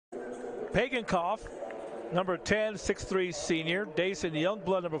Pagankoff, number 10, 6'3" senior. Dason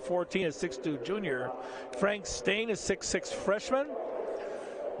Youngblood, number 14, a 6'2" junior. Frank Stain, a 6'6" freshman.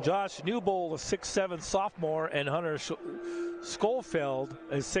 Josh Newbold, a 6'7" sophomore. And Hunter Schofield,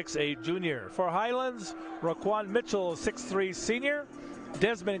 a 6'8" junior. For Highlands, Raquan Mitchell, a 6'3" senior.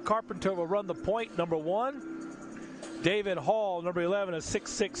 Desmond Carpenter will run the point, number 1. David Hall, number 11, a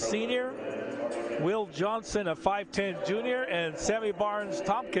 6'6" senior. Will Johnson, a 5'10" junior. And Sammy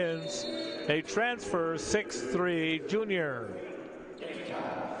Barnes-Tompkins, a transfer, 6'3" junior.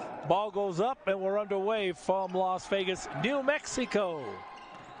 Ball goes up and we're underway from Las Vegas, New Mexico.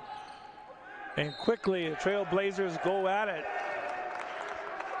 And quickly the Trailblazers go at it.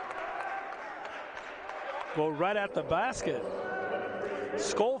 Go right at the basket.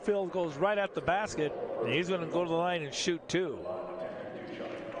 Schofield goes right at the basket, and he's going to go to the line and shoot 2.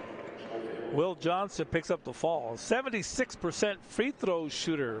 Will Johnson picks up the fall. 76% free throw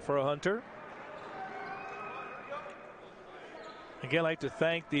shooter for a Hunter. Again, I'd like to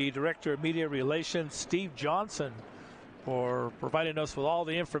thank the Director of Media Relations, Steve Johnson, for providing us with all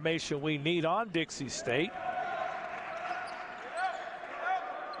the information we need on Dixie State.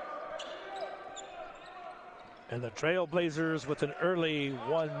 And the Trailblazers with an early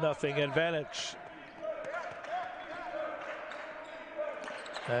 1-0 advantage.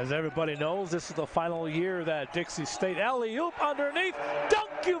 As everybody knows, this is the final year that Dixie State alley-oop underneath.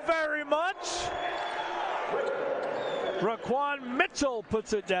 Thank you very much. Raquan Mitchell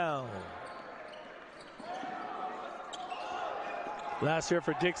puts it down. Last year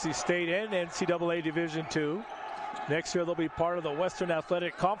for Dixie State and NCAA Division II. Next year they'll be part of the Western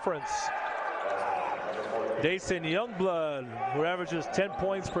Athletic Conference. Dason Youngblood, who averages 10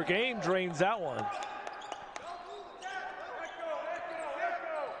 points per game, drains that one.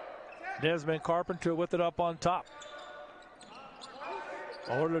 Desmond Carpenter with it up on top.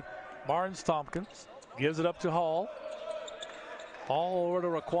 Over to Barnes-Tompkins. Gives it up to Hall. Hall over to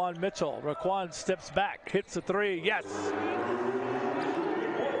Raquan Mitchell. Raquan steps back, hits a 3. Yes!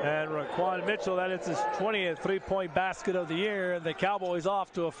 And Raquan Mitchell, that is his 20th three-point basket of the year. And the Cowboys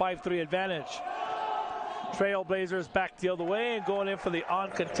off to a 5-3 advantage. Trailblazers back the other way, and going in for the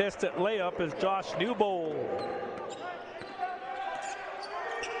uncontested layup is Josh Newbold.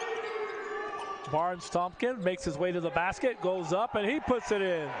 Barnes-Tompkins makes his way to the basket, goes up, and he puts it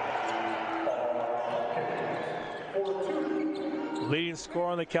in. Leading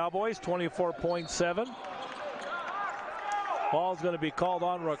scorer on the Cowboys, 24.7. Ball's going to be called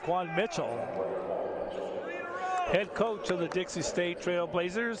on Raquan Mitchell. Head coach of the Dixie State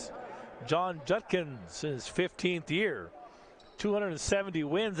Trailblazers, John Judkins, in his 15th year. 270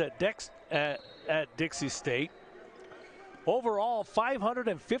 wins at Dixie State. Overall,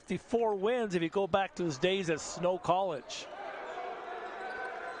 554 wins if you go back to his days at Snow College.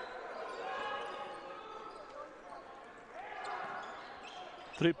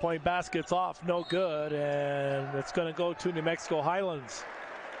 Three-point basket's off, no good, and it's going to go to New Mexico Highlands.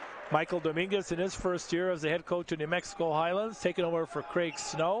 Michael Dominguez in his first year as the head coach of New Mexico Highlands, taking over for Craig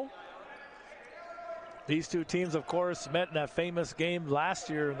Snow. These two teams, of course, met in that famous game last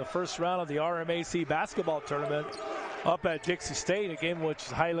year in the first round of the RMAC basketball tournament up at Dixie State, a game which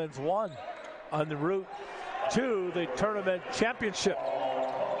Highlands won on the route to the tournament championship.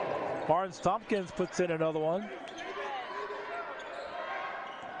 Barnes-Tompkins puts in another one.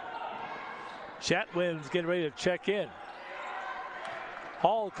 Chatwin's getting ready to check in.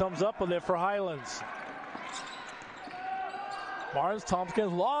 Hall comes up with it for Highlands.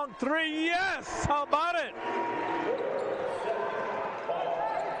 Barnes-Tompkins, long 3, yes! How about it?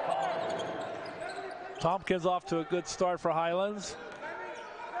 Tompkins off to a good start for Highlands.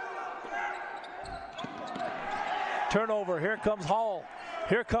 Turnover, here comes Hall.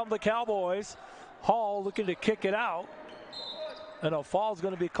 Here come the Cowboys. Hall looking to kick it out. And a foul is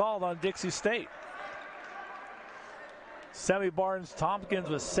going to be called on Dixie State. Sammy Barnes-Tompkins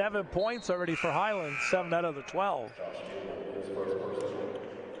with 7 points already for Highlands, 7 out of the 12.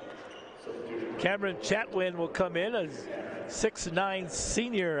 Cameron Chatwin will come in as 6'9"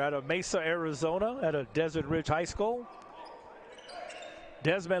 senior out of Mesa, Arizona, at a Desert Ridge High School.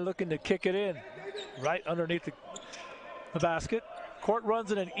 Desmond looking to kick it in right underneath the basket. Court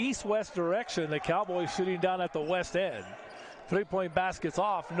runs in an east-west direction. The Cowboys shooting down at the west end. Three-point basket's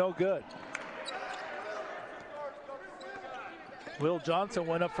off, no good. Will Johnson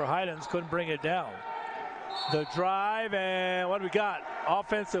went up for Highlands, couldn't bring it down. The drive, and what do we got?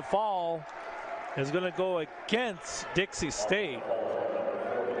 Offensive foul is going to go against Dixie State.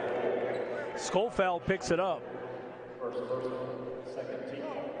 Schofield picks it up.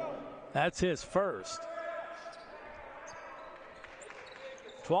 That's his first.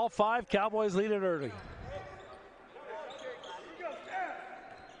 12-5, Cowboys lead it early.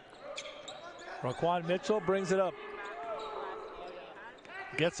 Raquan Mitchell brings it up.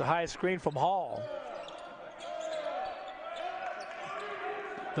 Gets a high screen from Hall.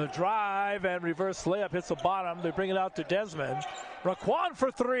 The drive and reverse layup hits the bottom. They bring it out to Desmond. Raquan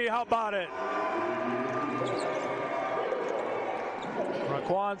for three, how about it?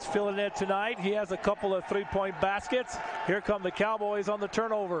 Raquan's filling it tonight. He has a couple of three-point baskets. Here come the Cowboys on the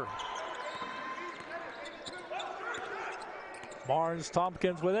turnover.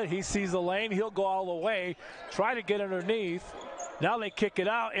 Barnes-Tompkins with it. He sees the lane. He'll go all the way. Try to get underneath. Now they kick it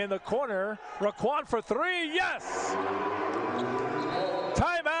out in the corner. Raquan for three. Yes!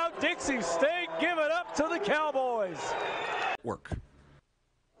 Timeout, Dixie State. Give it up to the Cowboys. Work.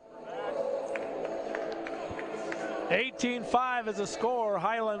 18-5 is the score.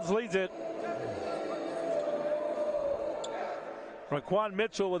 Highlands leads it. Raquan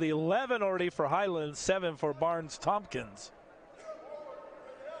Mitchell with 11 already for Highlands, 7 for Barnes-Tompkins.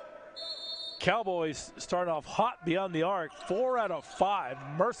 Cowboys starting off hot beyond the arc. 4 out of 5.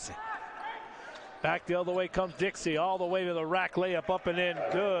 Mercy. Back the other way comes Dixie. All the way to the rack layup. Up and in.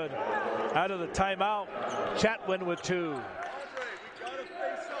 Good. Out of the timeout. Chatwin with 2.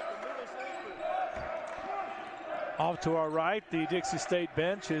 Off to our right. The Dixie State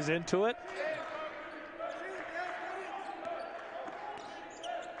bench is into it.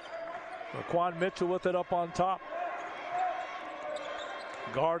 Raquan Mitchell with it up on top.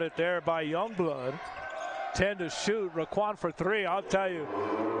 Guarded there by Youngblood. 10 to shoot. Raquan for three. I'll tell you,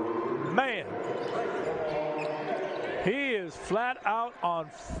 man, he is flat out on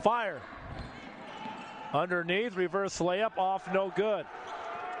fire. Underneath, reverse layup off, no good.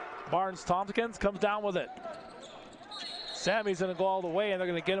 Barnes-Tompkins comes down with it. Sammy's going to go all the way, and they're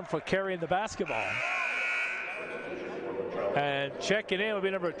going to get him for carrying the basketball. And checking in will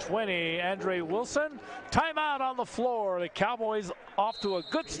be number 20, Andre Wilson. Timeout on the floor. The Cowboys off to a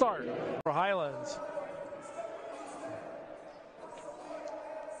good start for Highlands.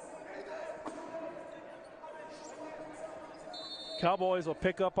 Cowboys will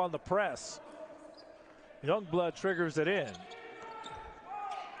pick up on the press. Youngblood triggers it in.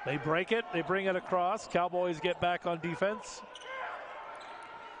 They break it. They bring it across. Cowboys get back on defense.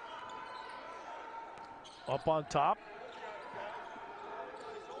 Up on top.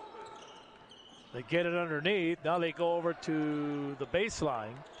 They get it underneath. Now they go over to the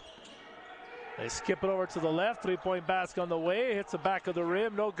baseline. They skip it over to the left. Three-point basket on the way. Hits the back of the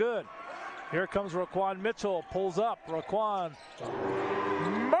rim. No good. Here comes Raquan Mitchell. Pulls up. Raquan.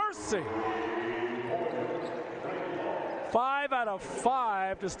 Mercy. 5 out of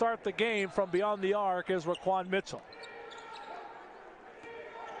 5 to start the game from beyond the arc is Raquan Mitchell.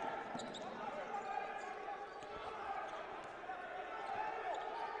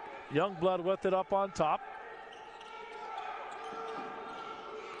 Youngblood with it up on top.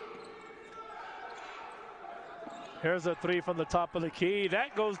 Here's a three from the top of the key.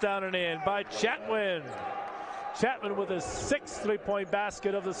 That goes down and in by Chatwin. Chatwin with his 6th three-point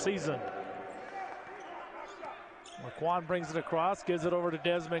basket of the season. Raquan brings it across, gives it over to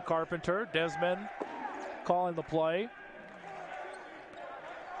Desmond Carpenter. Desmond calling the play.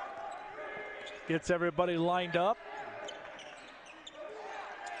 Gets everybody lined up.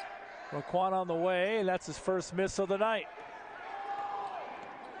 Raquan on the way, and that's his first miss of the night.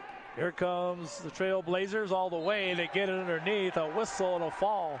 Here comes the Trailblazers all the way. They get it underneath, a whistle and a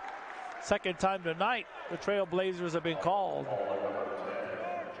fall. Second time tonight the Trailblazers have been called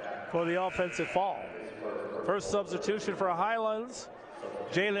for the offensive fall. First substitution for Highlands.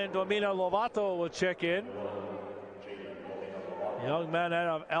 Jalen Domina Lovato will check in. Young man out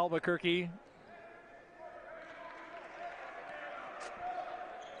of Albuquerque.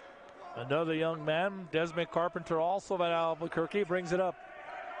 Another young man, Desmond Carpenter, also out of Albuquerque, brings it up.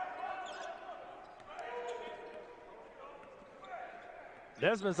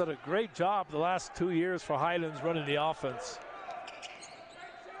 Desmond's done a great job the last 2 years for Highlands running the offense.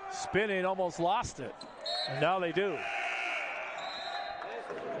 Spinning, almost lost it. And now they do.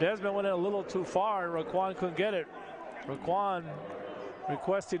 Desmond went in a little too far, and Raquan couldn't get it. Raquan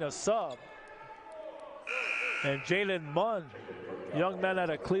requesting a sub. And Jalen Munn, young man out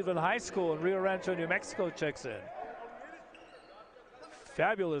of Cleveland High School in Rio Rancho, New Mexico, checks in.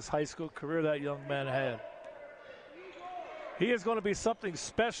 Fabulous high school career that young man had. He is going to be something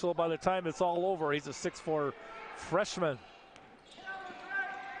special by the time it's all over. He's a 6'4" freshman.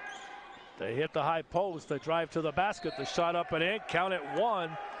 They hit the high post. They drive to the basket. The shot up and in. Count it,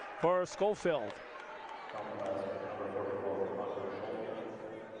 1 for Schofield.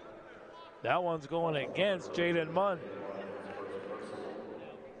 That one's going against Jalen Munn.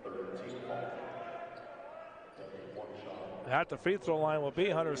 at the free throw line will be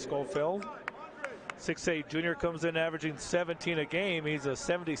Hunter Schofield. 6'8" junior comes in averaging 17 a game. He's a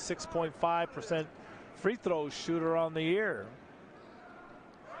 76.5% free throw shooter on the year.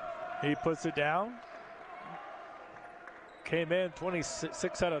 He puts it down. Came in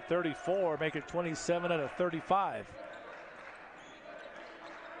 26 out of 34, make it 27 out of 35.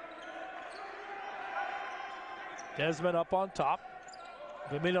 Desmond up on top.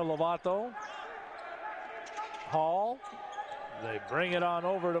 Domino Lovato. Hall. They bring it on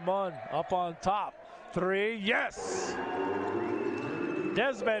over to Munn. Up on top. Three. Yes!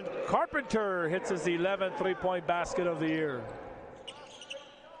 Desmond Carpenter hits his 11th three-point basket of the year.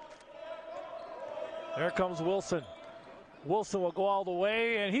 There comes Wilson. Wilson will go all the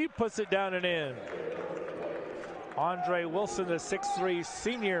way, and he puts it down and in. Andre Wilson, the 6'3"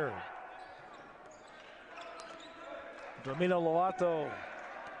 senior. Domino Lovato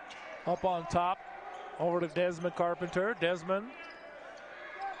up on top. Over to Desmond Carpenter. Desmond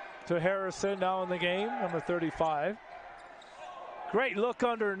to Harrison now in the game, number 35. Great look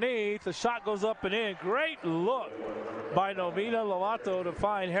underneath. The shot goes up and in. Great look by Domino Lovato to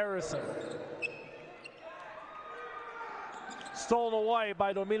find Harrison. Stolen away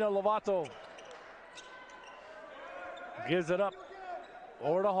by Domino Lovato. Gives it up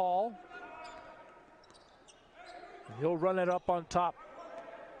over to Hall. He'll run it up on top.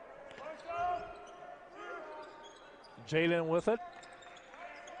 Jalen with it.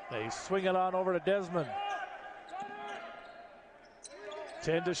 They swing it on over to Desmond.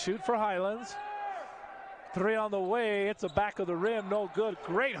 10 to shoot for Highlands. 3 on the way. It's the back of the rim. No good.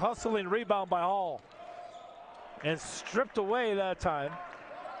 Great hustling rebound by Hall. And stripped away that time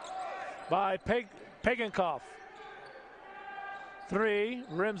by Pegankoff. 3.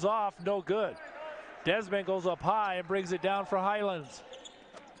 Rims off. No good. Desmond goes up high and brings it down for Highlands.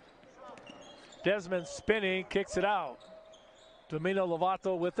 Desmond spinning, kicks it out. Domino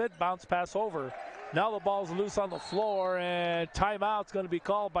Lovato with it, bounce pass over. Now the ball's loose on the floor, and timeout's going to be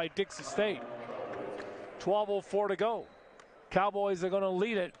called by Dixie State. 12:04 to go. Cowboys are going to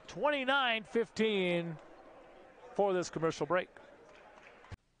lead it 29-15 for this commercial break.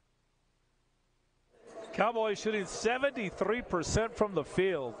 Cowboys shooting 73% from the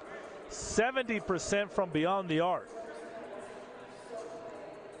field, 70% from beyond the arc.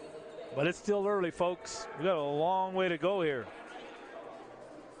 But it's still early, folks. We got a long way to go here.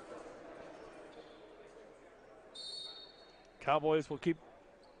 Cowboys will keep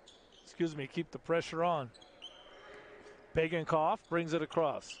the pressure on. Pegankoff brings it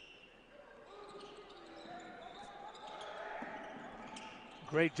across.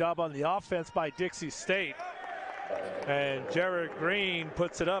 Great job on the offense by Dixie State. And Jared Green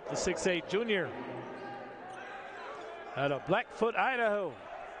puts it up, the 6'8" junior out of Blackfoot, Idaho.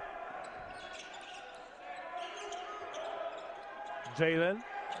 Jalen.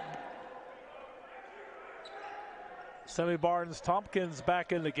 Sammy Barnes-Tompkins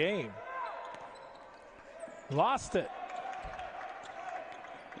back in the game. Lost it.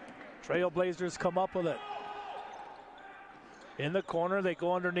 Trailblazers come up with it. In the corner, they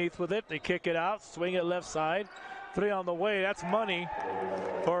go underneath with it. They kick it out, swing it left side. 3 on the way. That's money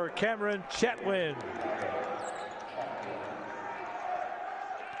for Cameron Chetwin.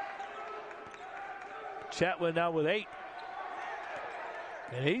 Chetwin now with 8.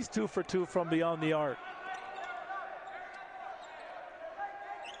 And he's 2 for 2 from beyond the arc.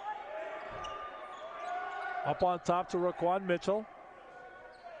 Up on top to Raquan Mitchell.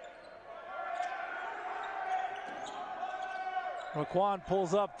 Raquan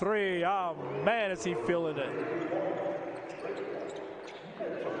pulls up 3. Oh man, is he feeling it.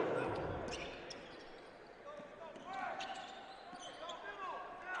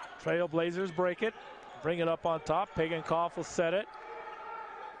 Trailblazers break it. Bring it up on top. Pegankoff will set it.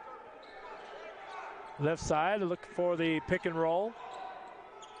 Left side, look for the pick and roll.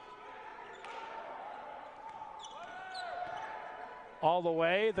 All the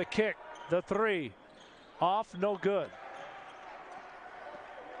way, the kick, the 3. Off, no good.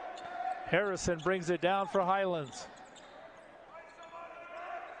 Harrison brings it down for Highlands.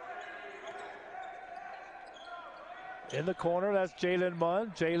 In the corner, that's Jalen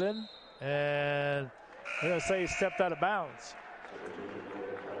Munn. Jalen, and I'm going to say he stepped out of bounds.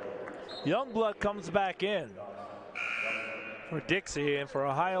 Youngblood comes back in for Dixie, and for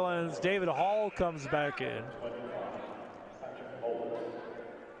Highlands, David Hall comes back in.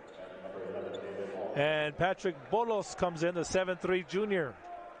 And Patrick Bolos comes in, the 7'3" junior.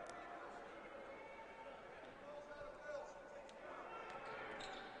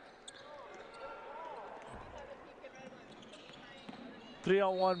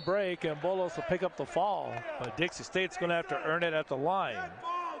 3-on-1 break, and Bolos will pick up the fall. But Dixie State's going to have to earn it at the line.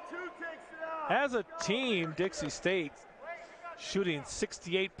 As a team, Dixie State shooting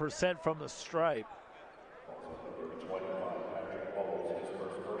 68% from the stripe.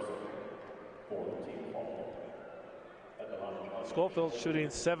 Schofield shooting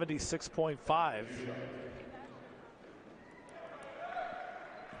 76.5.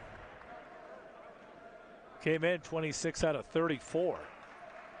 Came in 26 out of 34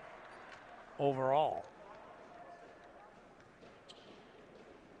 overall.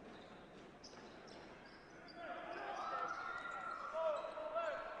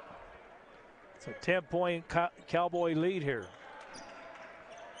 It's a 10-point Cowboy lead here.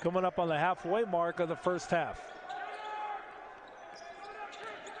 Coming up on the halfway mark of the first half.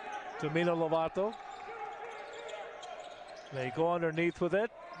 Domino Lovato. They go underneath with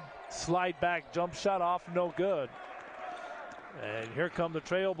it. Slide back jump shot off, no good. And here come the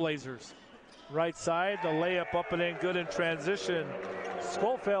Trailblazers. Right side, the layup up and in, good in transition.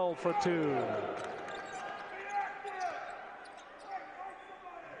 Schofield for two.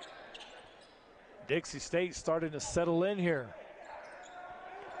 Dixie State starting to settle in here.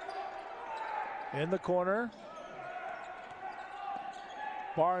 In the corner.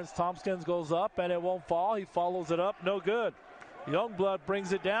 Barnes-Tompkins goes up and it won't fall. He follows it up, no good. Youngblood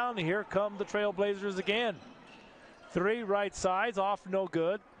brings it down. Here come the Trailblazers again. Three right sides, off no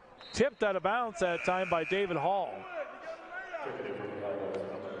good. Tipped out of bounds that time by David Hall.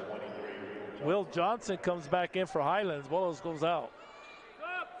 Will Johnson comes back in for Highlands. Willows goes out.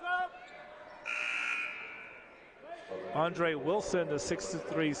 Andre Wilson, the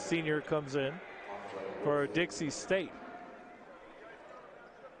 6'3" senior, comes in for Dixie State.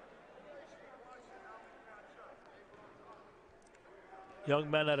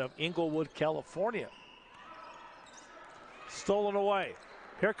 Young man out of Inglewood, California. Stolen away.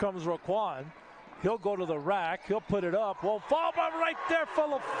 Here comes Raquan. He'll go to the rack. He'll put it up. Won't fall, but right there,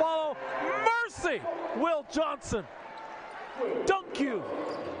 follow. Mercy! Will Johnson. Dunk you.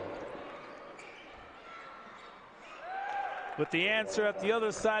 With the answer at the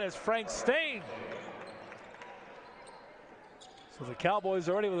other side is Frank Stain. So the Cowboys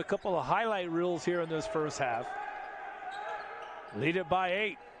already with a couple of highlight reels here in this first half. Lead it by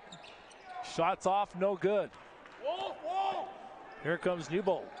 8. Shots off, no good. Here comes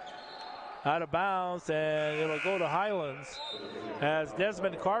Newbold. Out of bounds, and it'll go to Highlands. As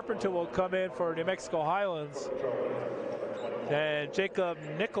Desmond Carpenter will come in for New Mexico Highlands. And Jacob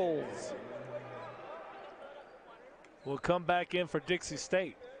Nichols will come back in for Dixie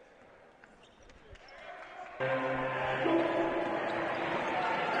State.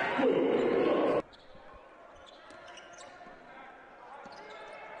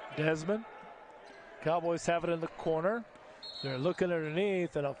 Desmond. Cowboys have it in the corner. They're looking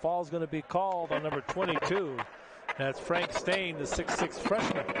underneath, and a foul's going to be called on number 22. That's Frank Stain, the 6'6"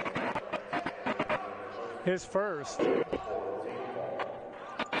 freshman. His first.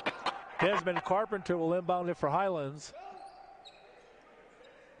 Desmond Carpenter will inbound it for Highlands.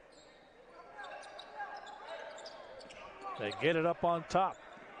 They get it up on top.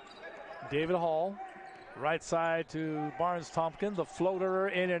 David Hall. Right side to Barnes-Tompkins. The floater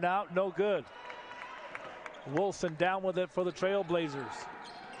in and out, no good. Wilson down with it for the Trailblazers.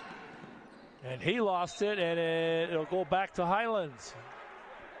 And he lost it, and it'll go back to Highlands.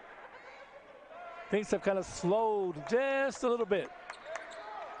 Things have kind of slowed just a little bit.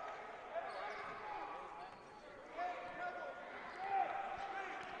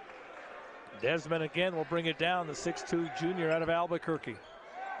 Desmond again will bring it down, the 6'2" junior out of Albuquerque.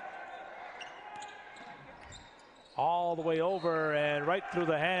 All the way over and right through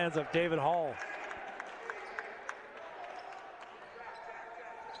the hands of David Hall.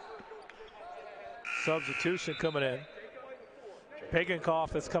 Substitution coming in.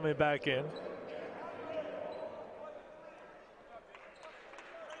 Pagankoff is coming back in.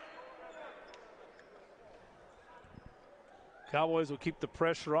 Cowboys will keep the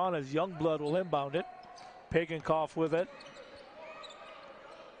pressure on as Youngblood will inbound it. Pagankoff with it.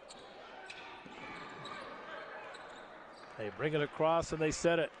 They bring it across and they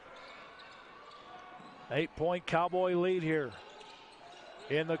set it. 8-point Cowboy lead here.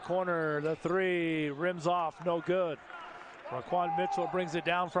 In the corner, the three rims off, no good. Raquan Mitchell brings it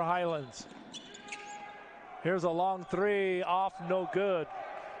down for Highlands. Here's a long three, off, no good.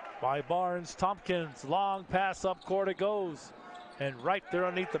 By Barnes-Tompkins, long pass up court it goes. And right there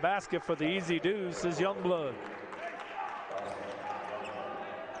underneath the basket for the easy deuce is Youngblood.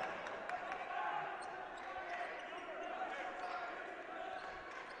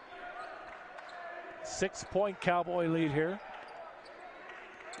 Six-point Cowboy lead here.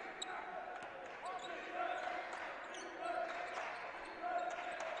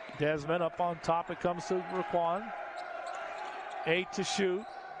 Desmond up on top. It comes to Raquan. 8 to shoot.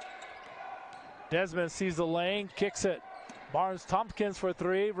 Desmond sees the lane, kicks it. Barnes-Tompkins for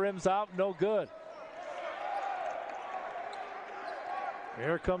 3, rims out, no good.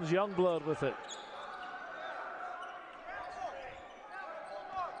 Here comes Youngblood with it.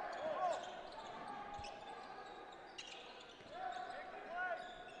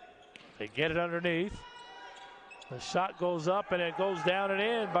 They get it underneath. The shot goes up and it goes down and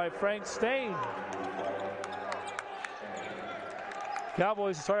in by Frank Stain.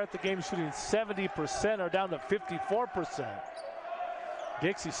 Cowboys start at the game shooting 70%, are down to 54%.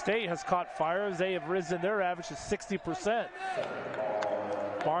 Dixie State has caught fire as they have risen their average to 60%.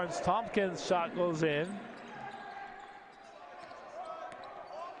 Barnes-Tompkins' shot goes in.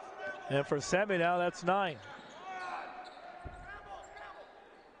 And for Sammy now, that's 9.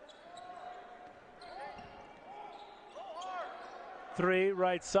 Three,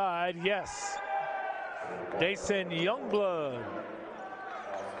 right side, yes. Dason Youngblood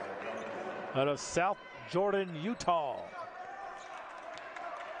out of South Jordan, Utah.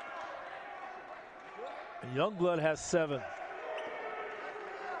 Youngblood has 7.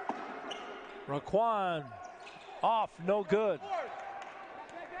 Raquan off, no good.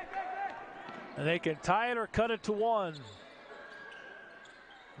 And they can tie it or cut it to 1.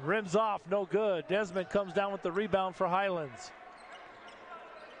 Rims off, no good. Desmond comes down with the rebound for Highlands.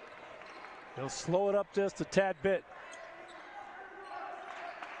 He'll slow it up just a tad bit.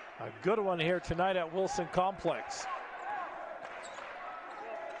 A good one here tonight at Wilson Complex.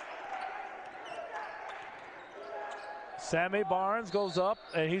 Sammy Barnes goes up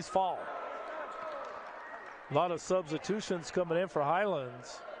and he's fouled. A lot of substitutions coming in for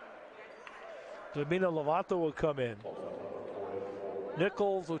Highlands. Domina Lovato will come in.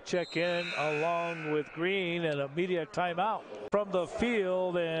 Nichols will check in along with Green, and immediate timeout. From the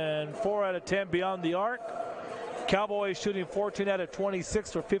field, and 4 out of 10 beyond the arc. Cowboys shooting 14 out of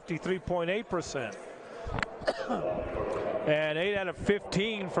 26 for 53.8%. And 8 out of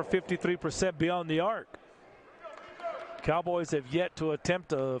 15 for 53% beyond the arc. Cowboys have yet to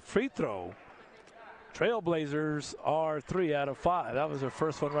attempt a free throw. Trailblazers are 3 out of 5. That was their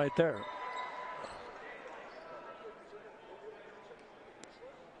first one right there.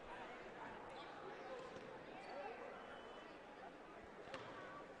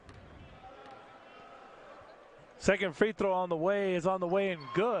 Second free throw on the way and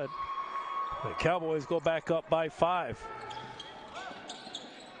good. The Cowboys go back up by 5.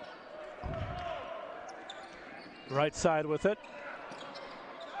 Right side with it.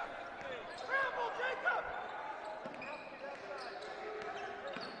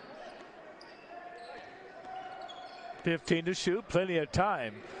 .15 to shoot, plenty of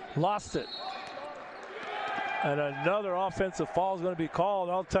time. Lost it. And another offensive foul is going to be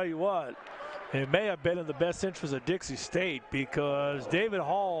called. I'll tell you what. It may have been in the best interest of Dixie State because David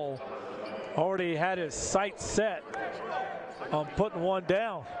Hall already had his sights set on putting one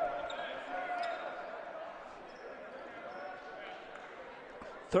down.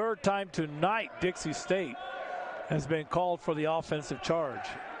 Third time tonight Dixie State has been called for the offensive charge.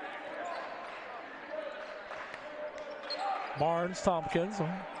 Barnes-Tompkins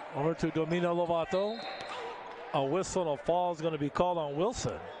over to Domina Lovato. A whistle and a fall is going to be called on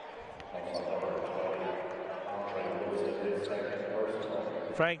Wilson.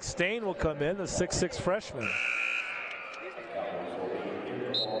 Frank Stain will come in, the 6'6" freshman.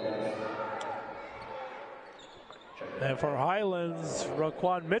 And for Highlands,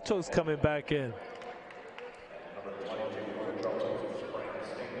 Raquan Mitchell's coming back in.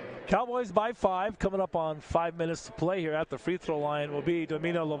 Cowboys by 5, coming up on 5 minutes to play here at the free throw line will be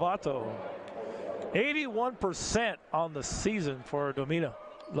Domina Lovato. 81% on the season for Domina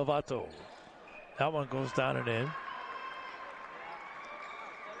Lovato. That one goes down and in.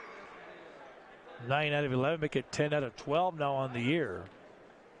 9 out of 11, make it 10 out of 12 now on the year.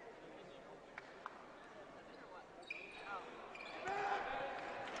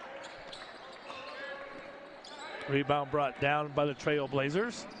 Rebound brought down by the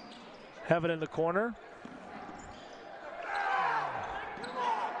Trailblazers. Have it in the corner.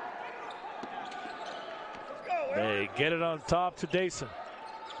 They get it on top to Dason.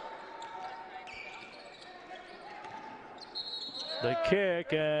 The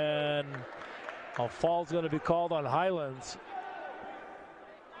kick, and a foul's going to be called on Highlands.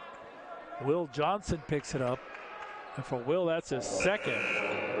 Will Johnson picks it up. And for Will, that's his second.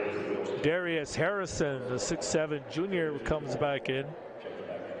 Darius Harrison, the 6'7" junior, comes back in.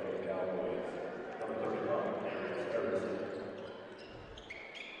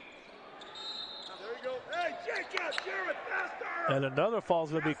 And another foul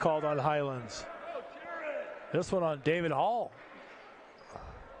is going to be called on Highlands. This one on David Hall.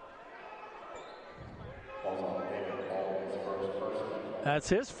 That's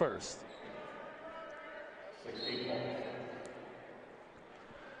his first.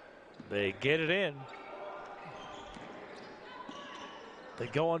 They get it in. They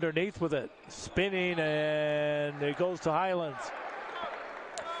go underneath with it. Spinning, and it goes to Highlands.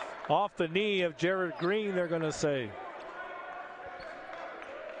 Off the knee of Jared Green, they're going to say.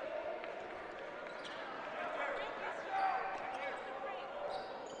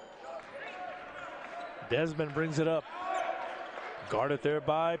 Desmond brings it up. Guarded there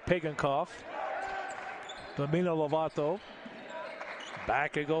by Pagankoff. Domino Lovato.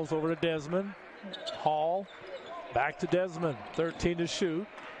 Back it goes over to Desmond. Hall. Back to Desmond. 13 to shoot.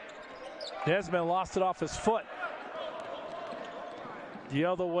 Desmond lost it off his foot. The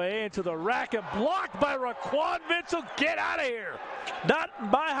other way into the rack and blocked by Raquan Mitchell. Get out of here. Not in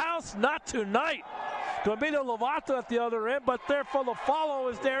my house, not tonight. Domino Lovato at the other end, but there for the follow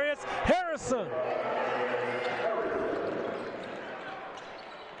is Darius Harrison.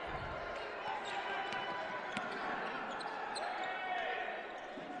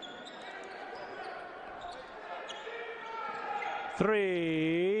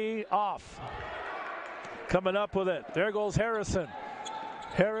 Three off. Coming up with it. There goes Harrison.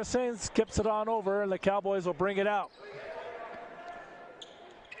 Harrison skips it on over, and the Cowboys will bring it out.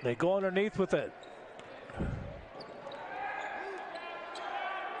 They go underneath with it.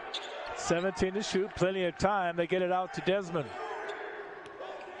 17 to shoot, plenty of time. They get it out to Desmond.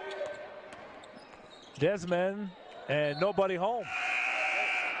 Desmond and nobody home.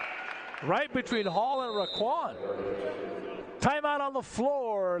 Right between Hall and Raquan. Timeout on the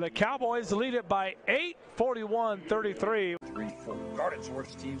floor. The Cowboys lead it by 8, 41-33. 3 for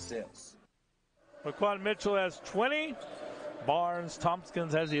Gardensworth's team sales. Raquan Mitchell has 20. Barnes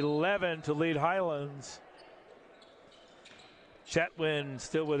Tompkins has 11 to lead Highlands. Chatwin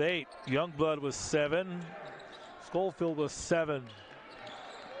still with 8. Youngblood with 7. Schofield with 7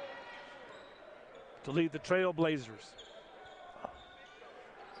 to lead the Trailblazers.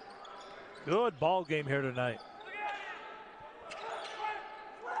 Good ball game here tonight.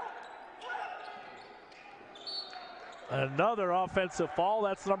 Another offensive foul.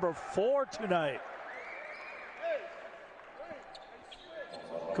 That's number 4 tonight.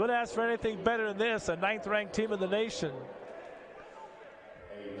 Couldn't ask for anything better than this. A 9th-ranked team in the nation.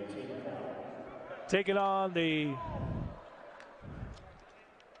 Taking on the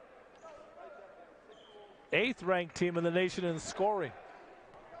 8th-ranked team in the nation in scoring.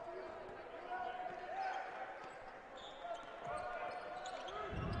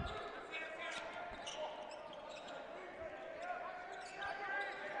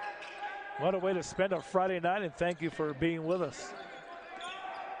 What a way to spend a Friday night, and thank you for being with us.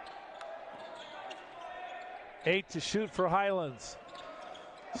 8 to shoot for Highlands.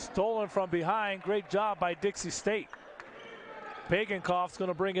 Stolen from behind. Great job by Dixie State. Pagankoff's going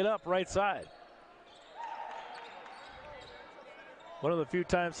to bring it up right side. One of the few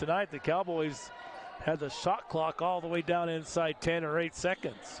times tonight the Cowboys had the shot clock all the way down inside 10 or 8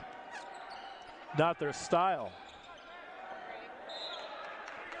 seconds. Not their style.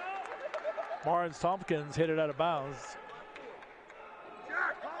 Barnes Tompkins hit it out of bounds.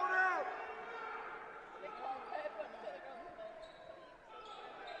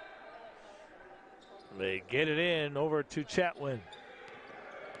 They get it in over to Chatwin.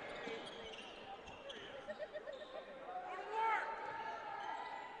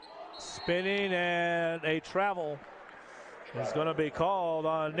 Spinning, and a travel is going to be called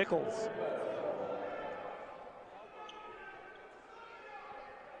on Nichols.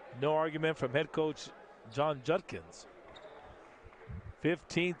 No argument from head coach John Judkins.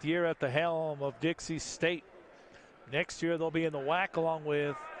 15th year at the helm of Dixie State. Next year they'll be in the WAC along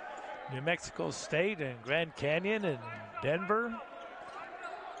with New Mexico State and Grand Canyon and Denver.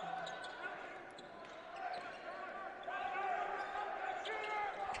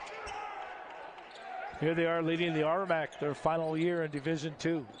 Here they are leading the RMAC, their final year in Division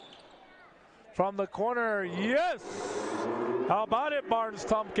II. From the corner, yes! How about it, Barnes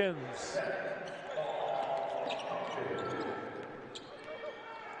Tompkins?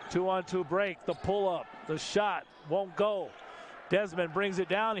 2-on-2 break, the pull-up, the shot won't go. Desmond brings it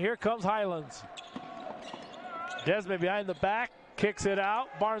down. Here comes Highlands. Desmond behind the back, kicks it out.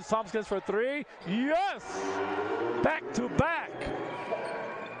 Barnes Tompkins for 3. Yes! Back to back.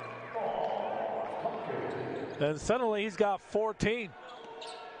 And suddenly he's got 14.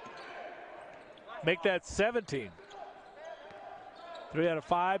 Make that 17. 3 out of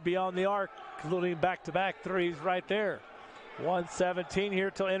 5 beyond the arc, including back-to-back threes right there. 1:17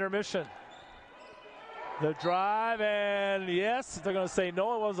 here till intermission. The drive, and yes, they're going to say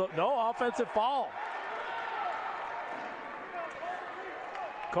no, it was no offensive foul.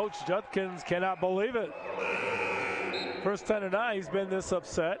 Coach Judkins cannot believe it. First time tonight he's been this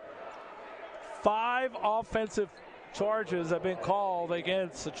upset. 5 offensive charges have been called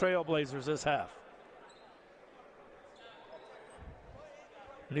against the Trailblazers this half.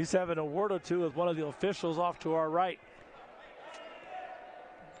 And he's having a word or two with one of the officials off to our right.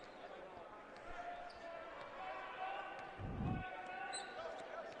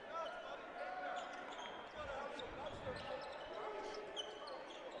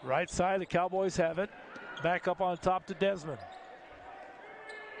 Right side, the Cowboys have it. Back up on top to Desmond.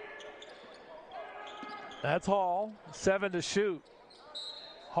 That's Hall. 7 to shoot.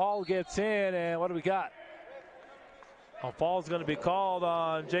 Hall gets in, and what do we got? A foul's going to be called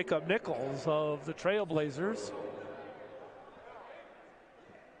on Jacob Nichols of the Trailblazers.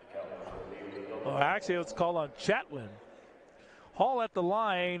 Well, actually, it's called on Chatwin. Hall at the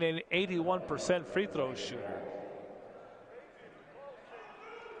line, an 81% free throw shooter.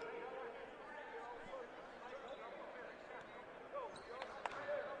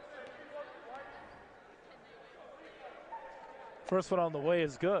 First one on the way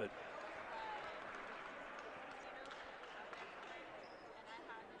is good.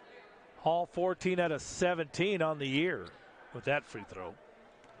 Hall 14 out of 17 on the year with that free throw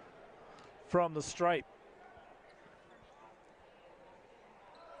from the stripe.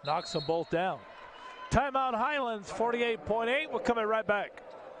 Knocks them both down. Timeout Highlands, 48.8. We're coming right back.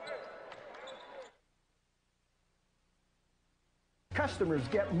 Customers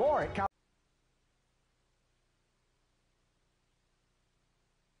get more at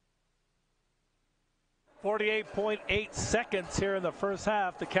 48.8 seconds here in the first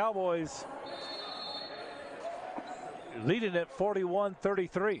half. The Cowboys leading at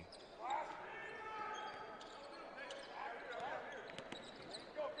 41-33.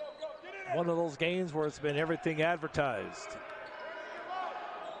 One of those games where it's been everything advertised.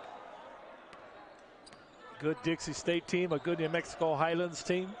 Good Dixie State team, a good New Mexico Highlands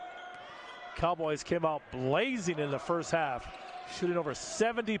team. Cowboys came out blazing in the first half, shooting over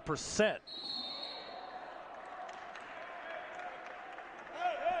 70%.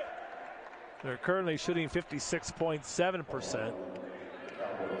 They're currently shooting 56.7%.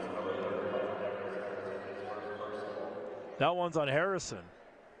 That one's on Harrison.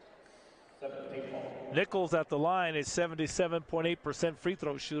 Nichols at the line, a 77.8% free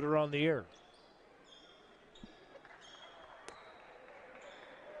throw shooter on the year.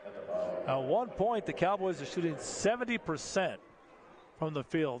 At one point, the Cowboys are shooting 70% from the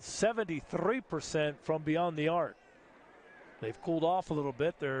field, 73% from beyond the arc. They've cooled off a little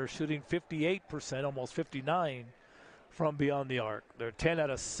bit. They're shooting 58%, almost 59% from beyond the arc. They're 10 out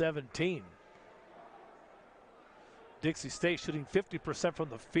of 17. Dixie State shooting 50% from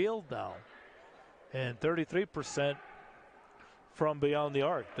the field now and 33% from beyond the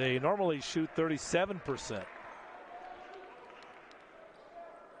arc. They normally shoot 37%.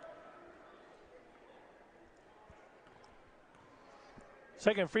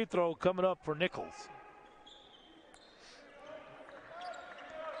 Second free throw coming up for Nichols.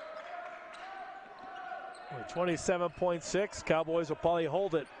 27.6. Cowboys will probably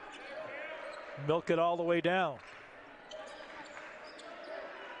hold it. Milk it all the way down.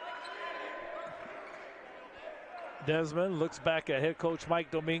 Desmond looks back at head coach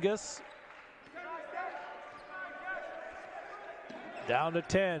Mike Dominguez. Down to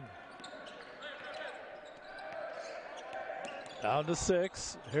 10. Down to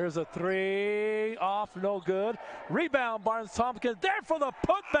 6. Here's a 3. Off, no good. Rebound, Barnes Tompkins there for the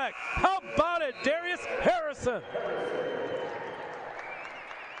putback. How about it, Darius Harrison?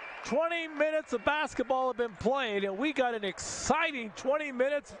 20 minutes of basketball have been played, and we got an exciting 20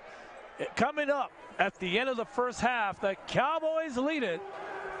 minutes coming up at the end of the first half. The Cowboys lead it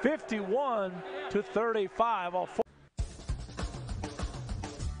 51-35.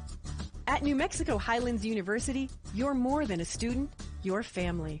 At New Mexico Highlands University, you're more than a student, you're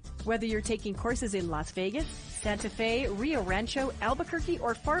family. Whether you're taking courses in Las Vegas, Santa Fe, Rio Rancho, Albuquerque,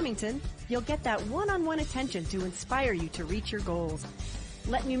 or Farmington, you'll get that one-on-one attention to inspire you to reach your goals.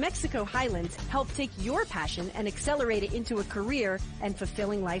 Let New Mexico Highlands help take your passion and accelerate it into a career and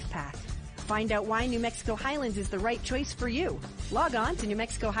fulfilling life path. Find out why New Mexico Highlands is the right choice for you. Log on to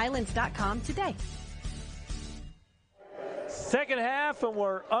NewMexicoHighlands.com today. Second half, and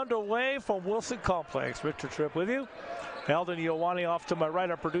we're underway from Wilson Complex. Richard Tripp with you. Eldon Ioane off to my right,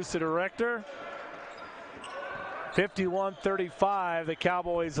 our producer director. 51-35, the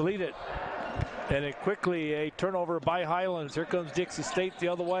Cowboys lead it. And it quickly a turnover by Highlands. Here comes Dixie State the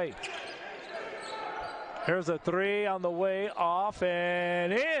other way. Here's a three on the way off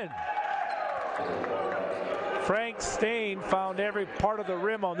and in. Frank Stain found every part of the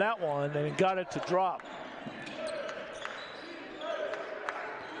rim on that one and got it to drop.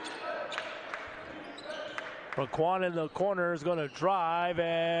 Raquan in the corner is going to drive,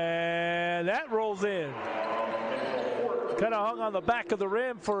 and that rolls in. Kind of hung on the back of the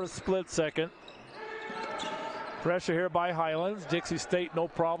rim for a split second. Pressure here by Highlands. Dixie State, no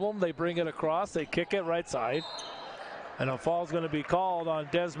problem. They bring it across. They kick it right side. And a foul is going to be called on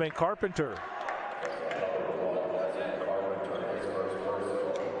Desmond Carpenter.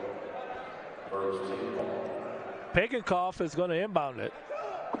 Pagankoff is going to inbound it.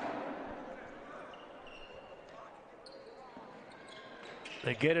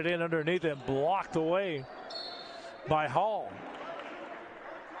 They get it in underneath and blocked away by Hall.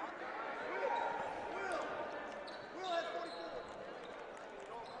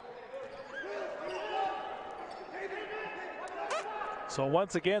 So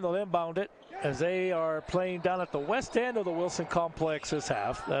once again, they'll inbound it as they are playing down at the west end of the Wilson Complex this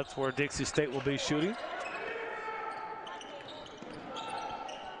half. That's where Dixie State will be shooting.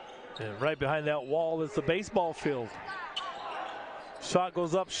 And right behind that wall is the baseball field. Shot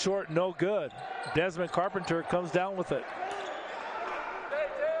goes up short, no good. Desmond Carpenter comes down with it.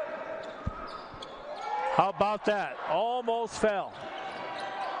 How about that? Almost fell.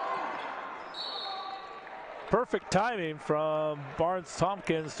 Perfect timing from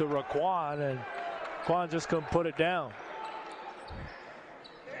Barnes-Tompkins to Raquan, and Raquan just couldn't put it down.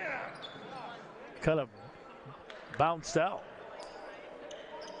 Kind of bounced out.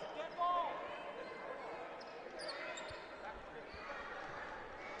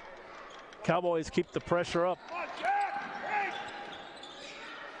 Cowboys keep the pressure up.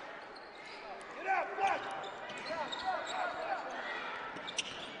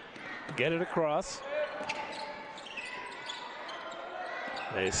 Get it across.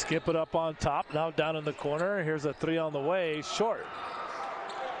 They skip it up on top, now down in the corner. Here's a three on the way, short.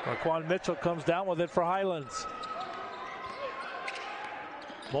 Raquan Mitchell comes down with it for Highlands.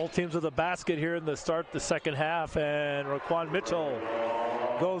 Both teams with a basket here in the start the second half, and Raquan Mitchell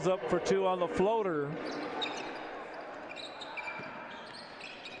goes up for two on the floater.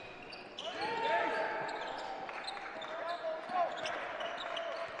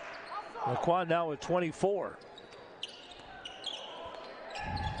 Raquan now with 24.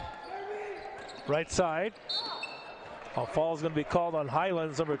 Right side. A foul is going to be called on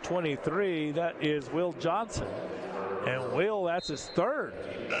Highlands, number 23. That is Will Johnson. And Will, that's his third.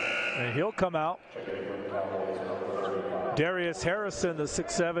 And he'll come out. Darius Harrison, the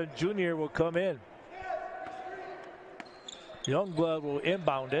 6'7" junior, will come in. Youngblood will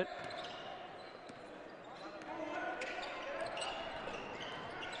inbound it.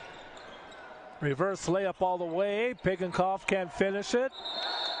 Reverse layup all the way. Pagankoff can't finish it.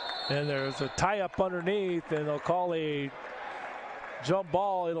 And there's a tie-up underneath, and they'll call a jump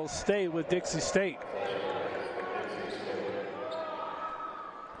ball. It'll stay with Dixie State.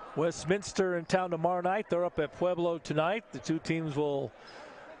 Westminster in town tomorrow night. They're up at Pueblo tonight. The two teams will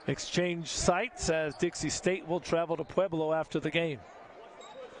exchange sites as Dixie State will travel to Pueblo after the game.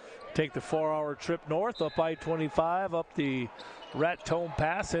 Take the 4-hour trip north, up I-25, up the Raton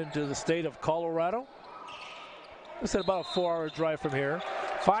Pass into the state of Colorado. It's about a 4-hour drive from here.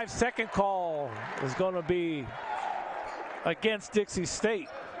 5-second call is going to be against Dixie State.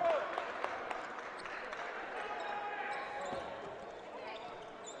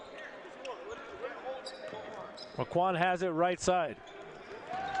 Raquan has it right side.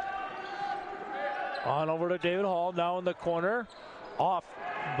 On over to David Hall, now in the corner. Off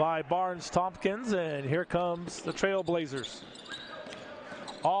by Barnes-Tompkins, and here comes the Trailblazers.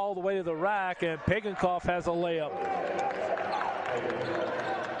 All the way to the rack, and Pagankoff has a layup.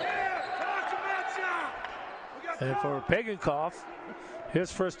 And for Pagankoff,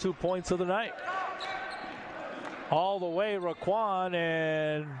 his first 2 points of the night. All the way, Raquan,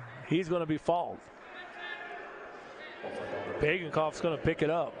 and he's going to be fouled. Pagankoff's going to pick it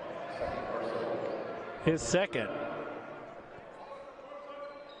up. His second.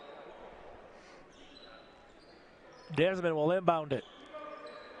 Desmond will inbound it.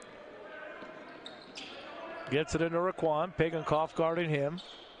 Gets it into Raquan. Pagankoff guarding him.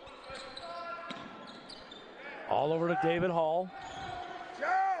 All over to David Hall.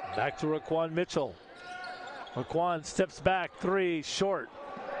 Back to Raquan Mitchell. Raquan steps back, three, short.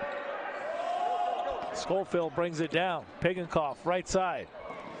 Schofield brings it down. Pagankoff, right side.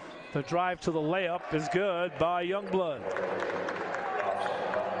 The drive to the layup is good by Youngblood.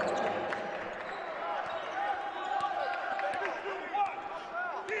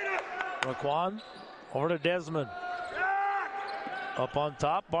 Raquan over to Desmond. Up on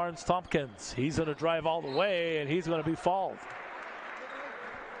top, Barnes-Tompkins. He's going to drive all the way, and he's going to be fouled.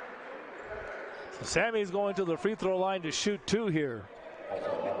 So Sammy's going to the free throw line to shoot 2 here.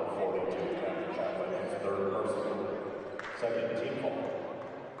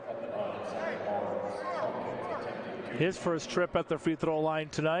 His first trip at the free throw line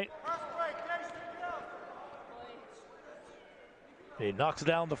tonight. He knocks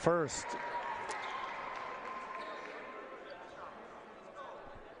down the first.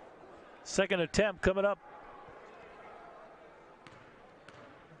 Second attempt coming up.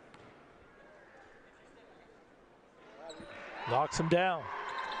 Knocks him down.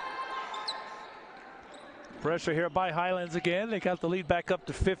 Pressure here by Highlands again. They got the lead back up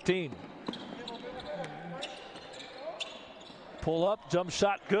to 15. Pull up, jump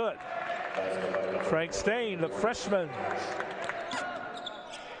shot, good. Frank Stain, the freshman.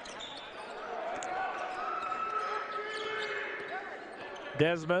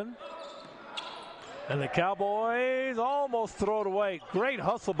 Desmond. And the Cowboys almost throw it away. Great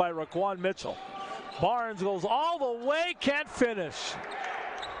hustle by Raquan Mitchell. Barnes goes all the way, can't finish.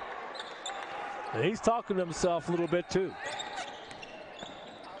 And he's talking to himself a little bit too.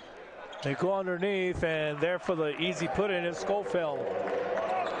 They go underneath, and there for the easy put-in is Schofield.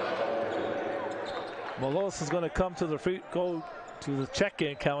 Malos is going to come to go to the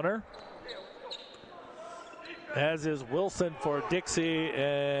check-in counter, as is Wilson for Dixie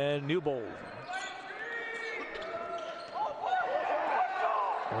and Newbold.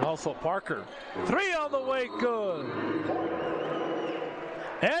 And also Parker. 3 on the way, good.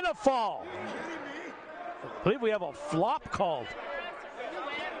 And a fall. I believe we have a flop called.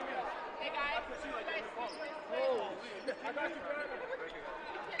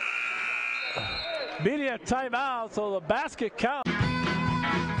 Media timeout, so the basket count.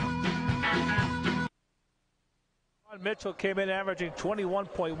 Mitchell came in averaging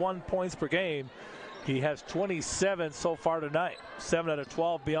 21.1 points per game. He has 27 so far tonight, 7 out of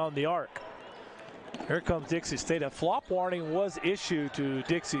 12 beyond the arc. Here comes Dixie State. A flop warning was issued to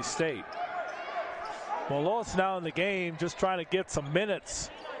Dixie State. Malos now in the game, just trying to get some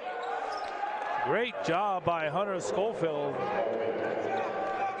minutes. Great job by Hunter Schofield,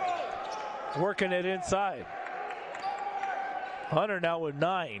 working it inside. Hunter now with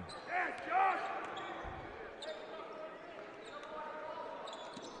 9.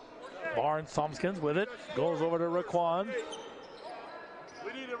 Barnes-Tompkins with it, goes over to Raquan.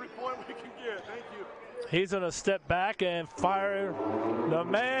 We need every point we can get. Thank you. He's going to step back and fire. The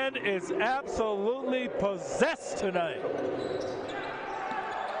man is absolutely possessed tonight.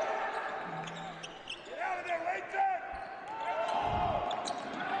 Get out of there,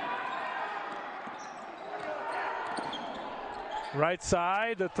 Layton! Right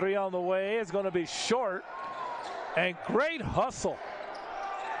side, the 3 on the way is going to be short. And great hustle.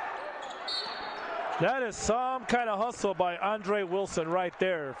 That is some kind of hustle by Andre Wilson right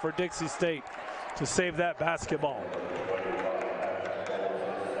there for Dixie State to save that basketball.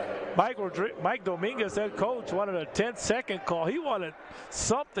 Mike Dominguez, head coach, wanted a 10-second call. He wanted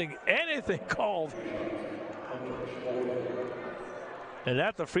something, anything called. And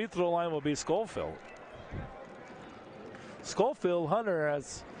at the free throw line will be Schofield. Schofield, Hunter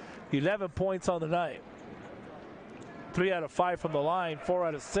has 11 points on the night. 3 out of 5 from the line, 4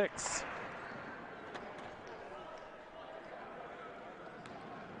 out of 6.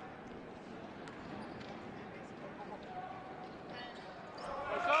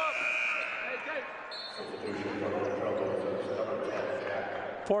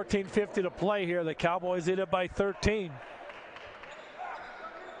 $14:50 to play here. The Cowboys lead it by 13.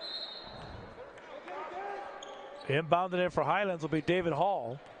 Inbounded in for Highlands will be David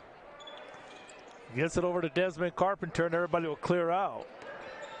Hall. Gets it over to Desmond Carpenter, and everybody will clear out.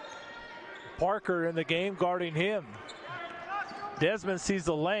 Parker in the game guarding him. Desmond sees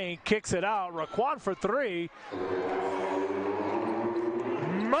the lane, kicks it out. Raquan for 3.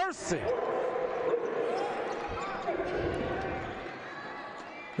 Mercy.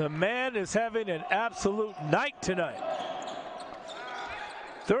 The man is having an absolute night tonight.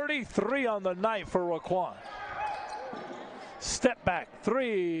 33 on the night for Raquan. Step back,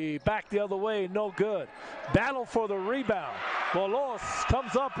 3, back the other way, no good. Battle for the rebound. Bolos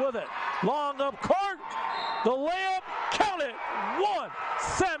comes up with it. Long up court. The layup, count it. 1.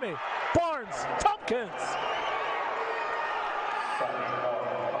 Sammy Barnes-Tompkins.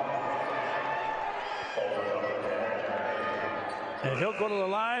 And he'll go to the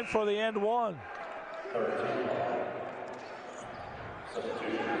line for the end one.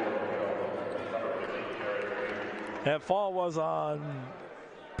 That fall was on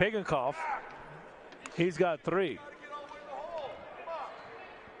Pagankoff. He's got 3.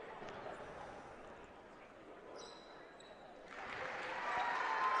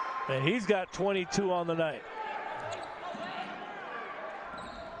 And he's got 22 on the night.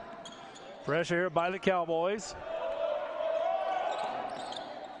 Pressure here by the Cowboys.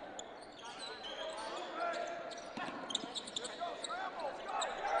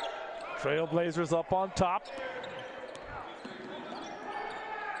 Trailblazers up on top.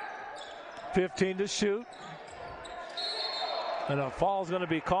 15 to shoot. And a foul is going to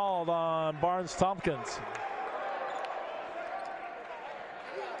be called on Barnes-Tompkins.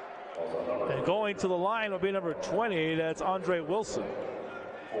 And going to the line will be number 20. That's Andre Wilson.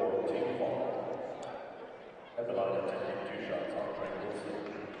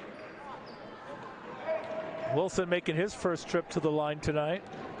 Wilson making his first trip to the line tonight.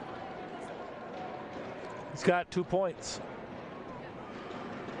 He's got 2 points.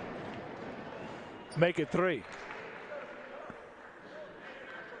 Make it 3.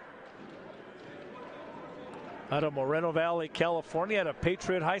 Out of Moreno Valley, California, at a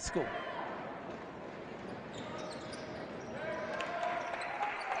Patriot High School.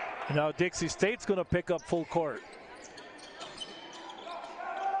 And now Dixie State's going to pick up full court.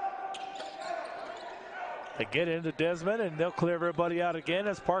 They get into Desmond, and they'll clear everybody out again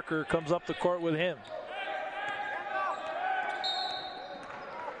as Parker comes up the court with him.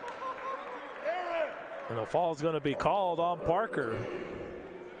 And the foul is going to be called on Parker.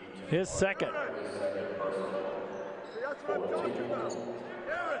 His second. That's what I'm talking about.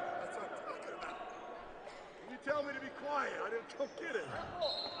 Aaron, that's what I'm talking about. You tell me to be quiet. I didn't come get it.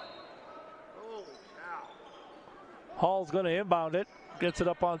 Holy cow. Hall's going to inbound it. Gets it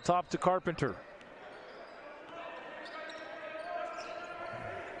up on top to Carpenter.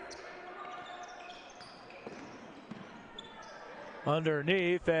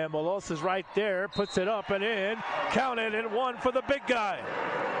 Underneath, and Molos is right there. Puts it up and in. Counted and 1 for the big guy.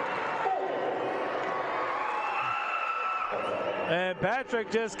 And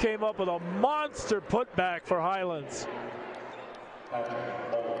Patrick just came up with a monster putback for Highlands.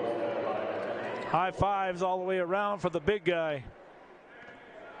 High fives all the way around for the big guy.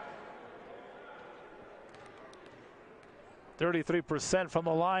 33% from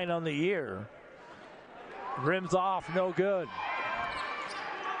the line on the year. Rims off, no good.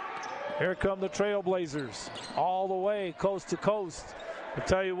 Here come the Trailblazers, all the way coast to coast. I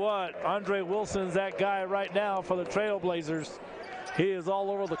tell you what, Andre Wilson's that guy right now for the Trailblazers. He is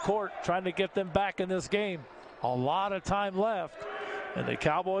all over the court trying to get them back in this game. A lot of time left, and the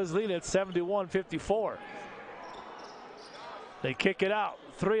Cowboys lead at 71-54. They kick it out.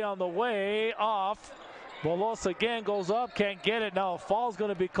 3 on the way, off. Molos again goes up, can't get it. Now a foul's going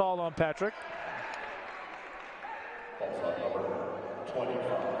to be called on Patrick.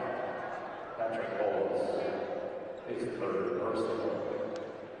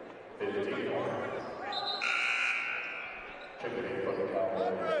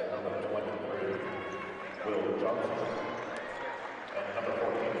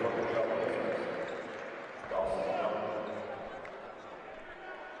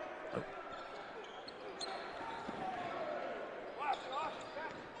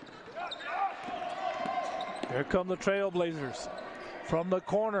 Here come the Trailblazers from the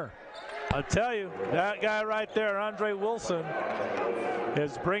corner. I tell you, that guy right there, Andre Wilson,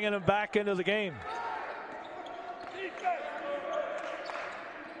 is bringing him back into the game.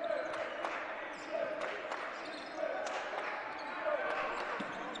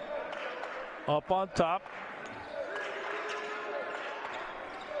 Up on top.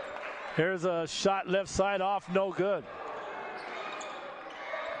 Here's a shot left side off, no good.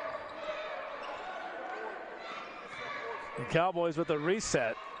 The Cowboys with a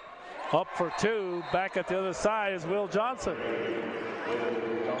reset. Up for 2. Back at the other side is Will Johnson.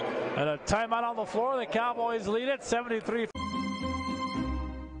 And a timeout on the floor. The Cowboys lead it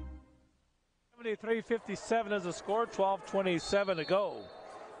 73-57 is the score. 12:27 to go.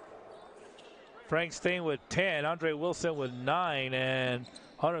 Frank Stain with 10. Andre Wilson with 9. And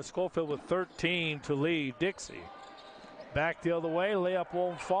Hunter Schofield with 13 to lead Dixie. Back the other way. Layup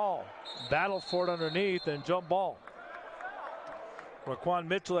won't fall. Battle for it underneath and jump ball. Raquan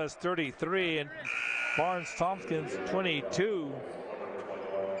Mitchell has 33 and Barnes-Tompkins 22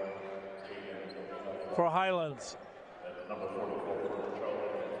 for Highlands.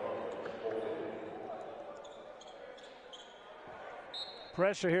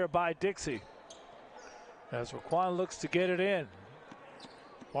 Pressure here by Dixie as Raquan looks to get it in.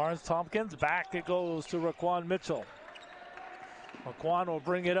 Barnes-Tompkins, back it goes to Raquan Mitchell. Raquan will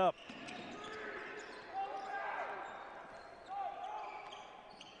bring it up.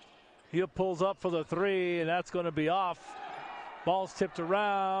 He pulls up for the three, and that's going to be off. Ball's tipped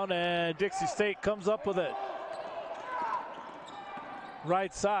around, and Dixie State comes up with it.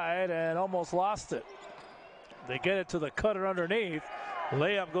 Right side, and almost lost it. They get it to the cutter underneath.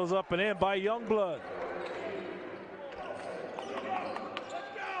 Layup goes up and in by Youngblood.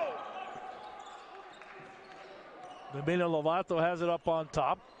 Domina Lovato has it up on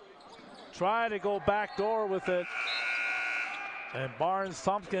top. Try to go back door with it. And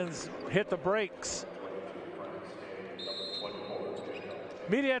Barnes-Tompkins hit the brakes.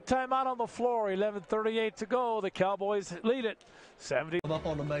 Immediate timeout on the floor. 11:38 to go. The Cowboys lead it. 70. I'm up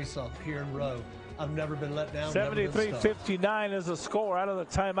on the Mesa here in Rowe. I've never been let down. 73-59 is the score out of the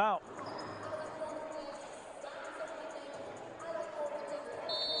timeout.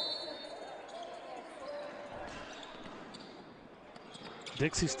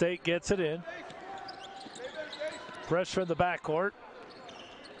 Dixie State gets it in. Pressure in the backcourt.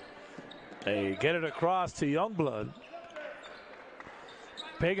 They get it across to Youngblood.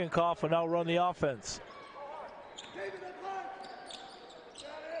 Pagankoff will now run the offense.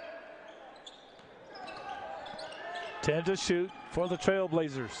 Ten to shoot for the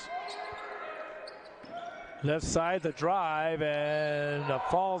Trailblazers. Left side, the drive, and a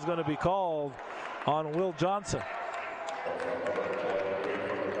foul is going to be called on Will Johnson.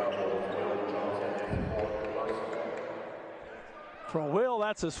 For Will,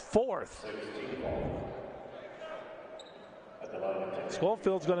 that's his fourth.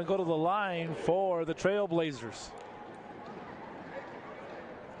 Schofield's going to go to the line for the Trailblazers.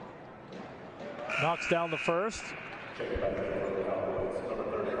 Knocks down the first.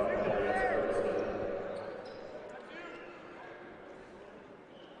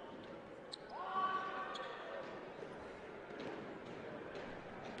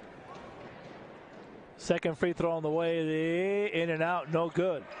 Second free throw on the way, the in and out, no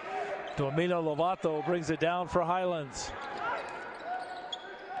good. Domina Lovato brings it down for Highlands.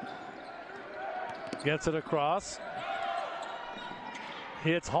 Gets it across.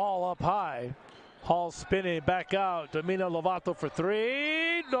 Hits Hall up high. Hall spinning back out. Domina Lovato for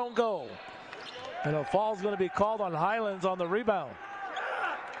three, don't go. And a foul's going to be called on Highlands on the rebound.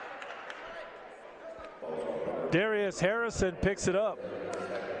 Darius Harrison picks it up.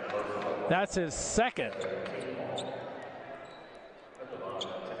 That's his second.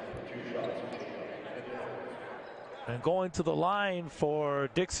 And going to the line for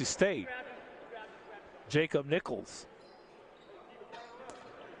Dixie State, Jacob Nichols.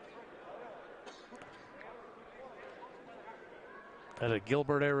 Out of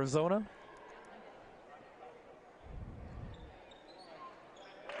Gilbert, Arizona.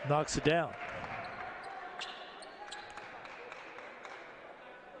 Knocks it down.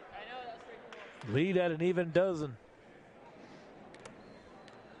 Lead at an even dozen.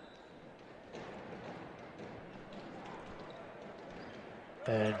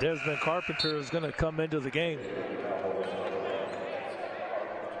 And Desmond Carpenter is going to come into the game.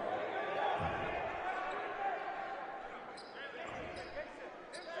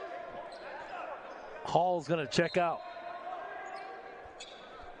 Hall's going to check out.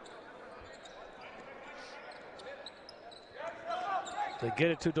 They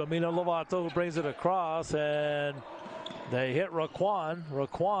get it to Domina Lovato, who brings it across, and they hit Raquan.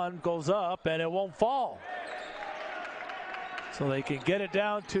 Raquan goes up, and it won't fall. So they can get it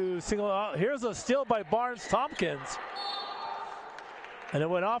down to single. Here's a steal by Barnes-Tompkins, and it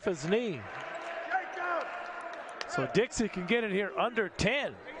went off his knee. So Dixie can get it here under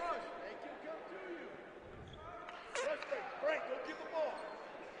 10.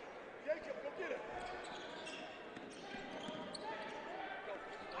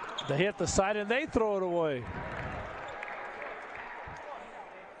 They hit the side and they throw it away.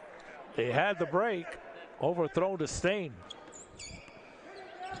 They had the break, overthrown to Stain.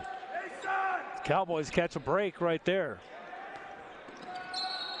 Cowboys catch a break right there.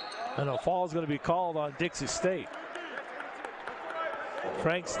 And a foul is going to be called on Dixie State.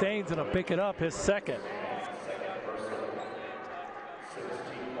 Frank Stain's going to pick it up, his second.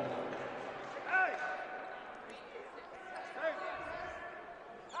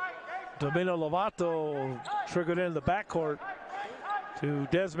 Domina Lovato triggered in the backcourt to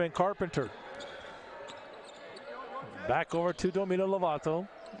Desmond Carpenter. Back over to Domina Lovato.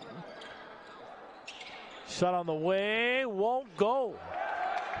 Shot on the way, won't go.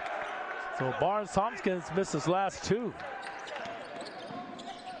 So Barnes-Tompkins missed his last two.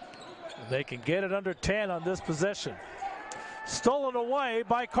 They can get it under 10 on this possession. Stolen away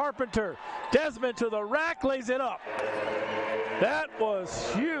by Carpenter. Desmond to the rack, lays it up. That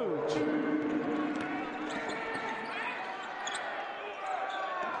was huge.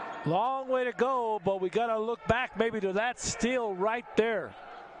 Long way to go, but we got to look back maybe to that steal right there.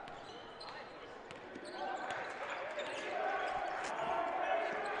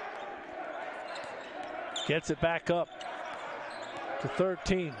 Gets it back up to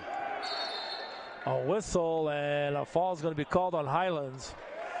 13. A whistle and a foul is going to be called on Highlands.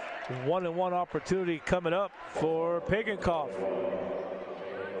 1-and-1 opportunity coming up for Pagankoff.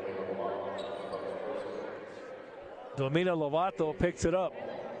 Domina Lovato picks it up.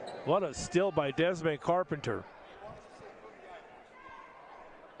 What a steal by Desmond Carpenter.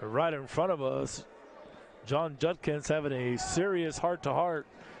 Right in front of us, John Judkins having a serious heart-to-heart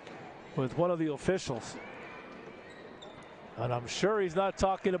with one of the officials. And I'm sure he's not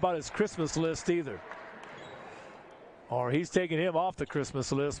talking about his Christmas list either. Or he's taking him off the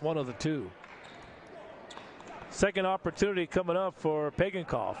Christmas list, one of the two. Second opportunity coming up for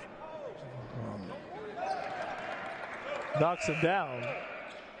Pagankoff. Knocks him down.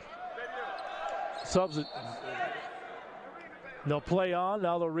 Subs it. They'll play on,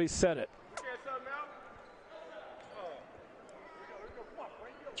 now they'll reset it.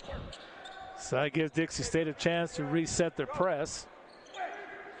 So that gives Dixie State a chance to reset their press.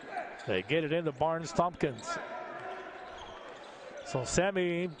 They get it into Barnes-Tompkins. So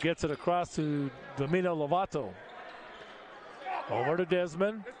Sammy gets it across to Domino Lovato. Over to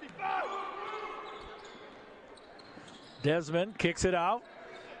Desmond. Desmond kicks it out.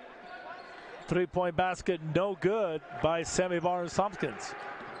 Three-point basket no good by Sammy Barnes-Tompkins.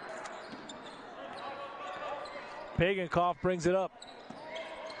 Pagankoff brings it up.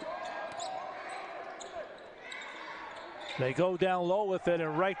 They go down low with it,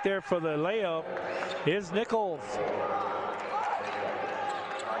 and right there for the layup is Nichols.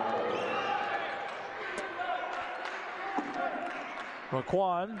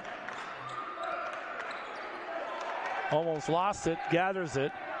 Raquan almost lost it, gathers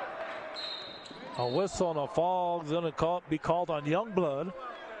it. A whistle and a foul is going to be called on Youngblood.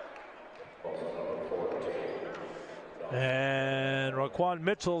 And Raquan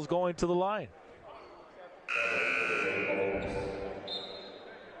Mitchell's going to the line.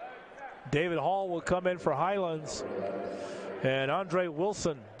 David Hall will come in for Highlands. And Andre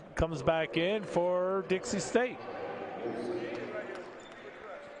Wilson comes back in for Dixie State.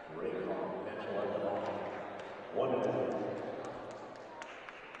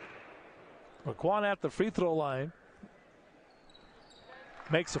 Raquan at the free throw line.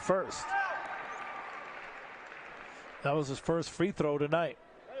 Makes the first. That was his first free throw tonight.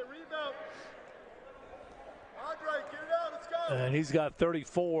 Hey, rebound. Andre, get it out. Let's go. And he's got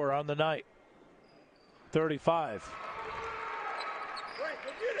 34 on the night. 35. Wait,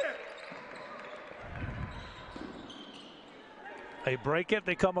 go get it. They break it,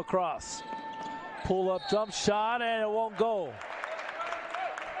 they come across. Pull up jump shot, and it won't go.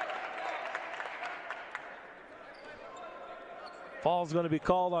 Foul's going to be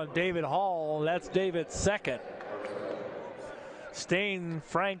called on David Hall. That's David's second.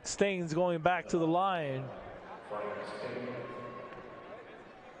 Frank Staines going back to the line.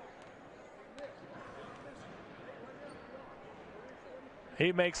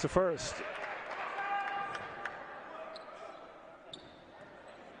 He makes the first.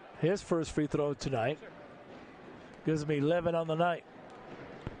 His first free throw tonight. Gives me 11 on the night.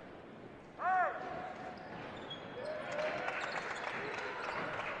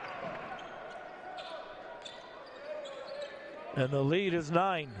 And the lead is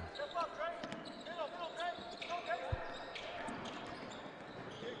 9.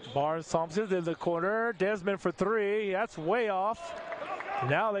 Barnes-Thompson in the corner. Desmond for 3. That's way off.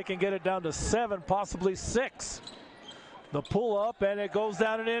 Now they can get it down to 7, possibly 6. The pull up, and it goes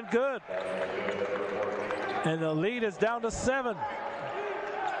down and in good. And the lead is down to 7.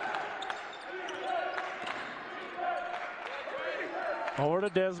 Over to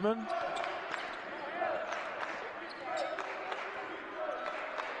Desmond.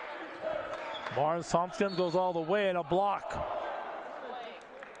 Barnes-Thompson goes all the way, and a block.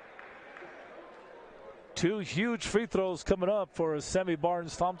 2 huge free throws coming up for Sammy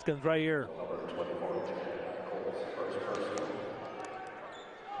Barnes-Thompson right here.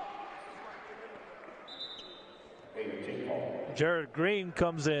 Jared Green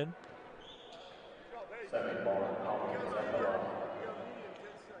comes in.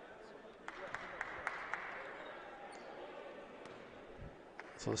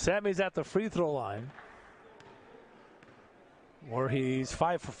 So Sammy's at the free throw line, where he's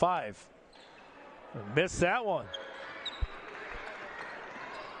 5 for 5. Missed that one.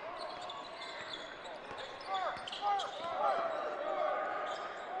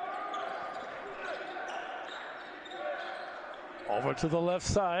 Over to the left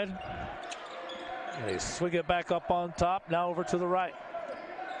side. They swing it back up on top. Now over to the right.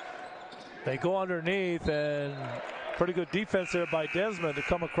 They go underneath, and pretty good defense there by Desmond to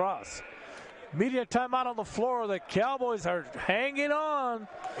come across. Media timeout on the floor. The Cowboys are hanging on.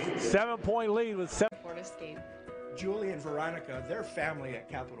 7-point lead with 7. Julie and Veronica, their family at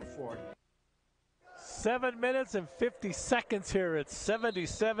Capitol Ford. 7 minutes and 50 seconds here. It's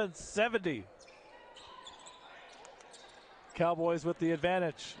 77-70. Cowboys with the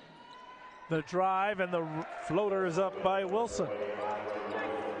advantage. The drive and the floater is up by Wilson.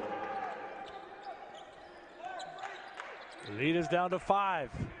 Lead is down to 5.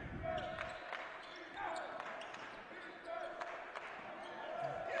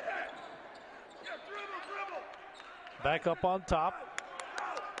 Back up on top.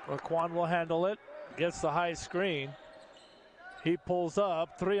 Raquan will handle it. Gets the high screen. He pulls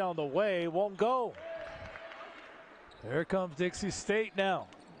up. 3 on the way. Won't go. Here comes Dixie State now.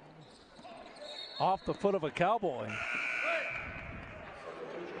 Off the foot of a Cowboy.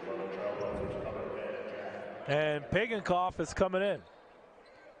 And Pagankoff is coming in.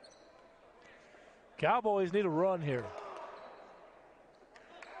 Cowboys need a run here.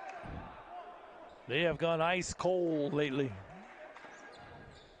 They have gone ice cold lately.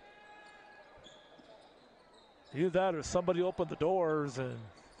 Either that or somebody opened the doors and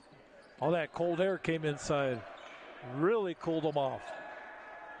all that cold air came inside. Really cooled them off.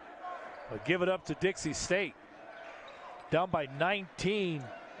 But give it up to Dixie State. Down by 19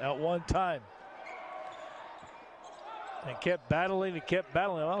 at one time. And kept battling and kept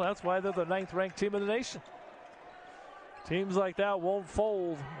battling. Well, that's why they're the 9th ranked team in the nation. Teams like that won't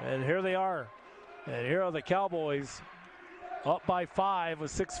fold. And here they are. And here are the Cowboys up by 5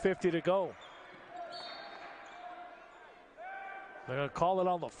 with 6:50 to go. They're going to call it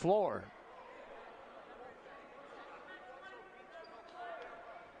on the floor.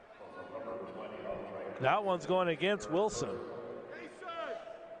 That one's going against Wilson.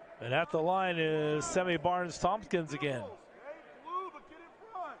 And at the line is Semi Barnes-Tompkins again.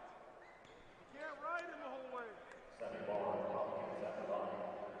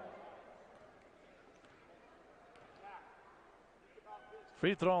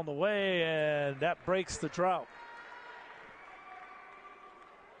 Free throw on the way, and that breaks the drought.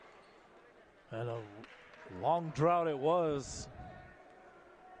 And a long drought it was.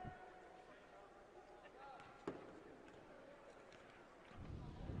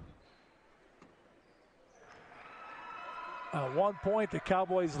 At one point, the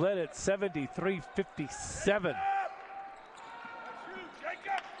Cowboys led at 73-57.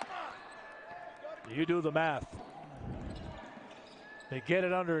 You do the math. They get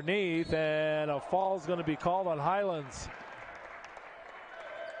it underneath, and a foul is going to be called on Highlands.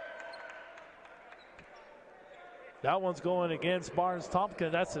 That one's going against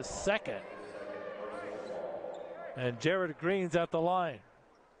Barnes-Tompkins. That's his second. And Jared Green's at the line.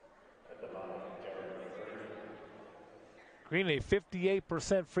 Green, a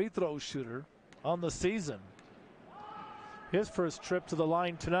 58% free throw shooter on the season. His first trip to the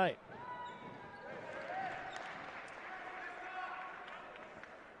line tonight.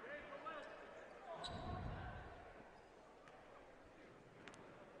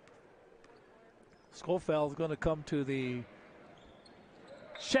 Schofield is going to come to the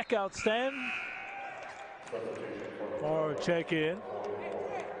checkout stand or check in.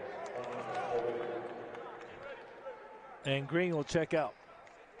 And Green will check out.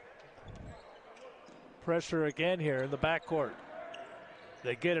 Pressure again here in the backcourt.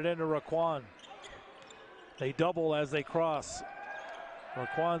 They get it into Raquan. They double as they cross.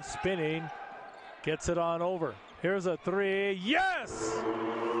 Raquan spinning, gets it on over. Here's a 3. Yes!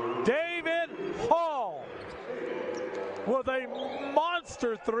 David Hall with a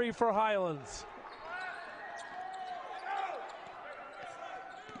monster 3 for Highlands.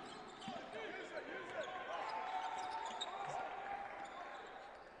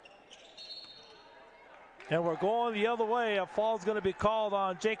 And we're going the other way. A foul's going to be called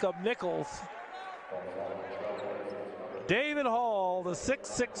on Jacob Nichols. David Hall, the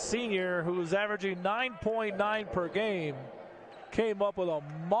 6'6" senior who's averaging 9.9 per game, came up with a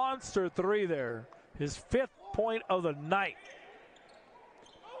monster 3 there. His 5th point of the night.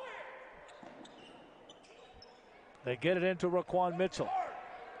 They get it into Raquan Mitchell.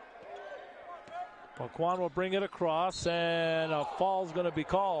 Raquan will bring it across, and a foul's going to be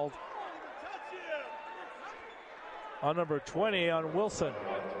called on number 20 on Wilson.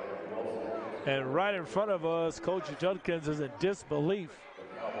 And right in front of us, Coach Judkins is in disbelief.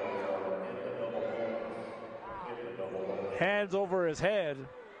 Hands over his head.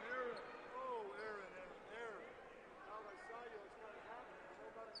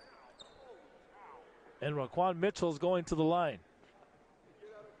 And Raquan Mitchell's going to the line.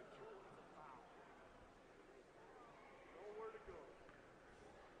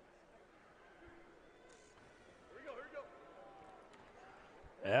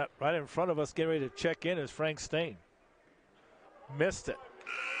 Yeah, right in front of us, getting ready to check in, is Frank Stain. Missed it.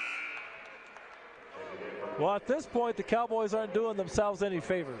 Well, at this point, the Cowboys aren't doing themselves any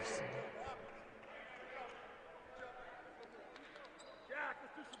favors.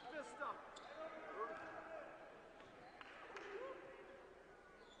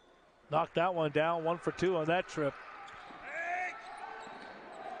 Knocked that one down, 1 for 2 on that trip.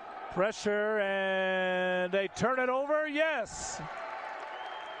 Pressure, and they turn it over, yes.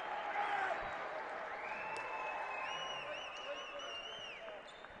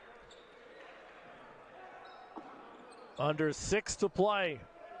 Under 6 to play.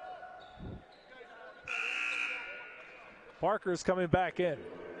 Parker's coming back in.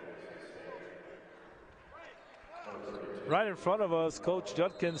 Right in front of us, Coach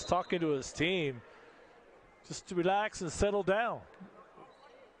Judkins talking to his team just to relax and settle down.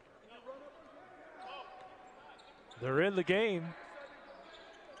 They're in the game.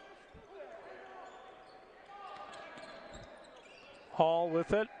 Hall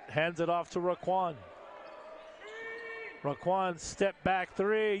with it, hands it off to Raquan. Raquan step back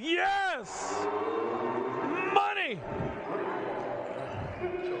 3, yes! Money!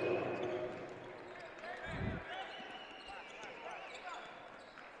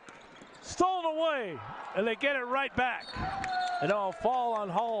 Stolen away, and they get it right back. And it'll fall on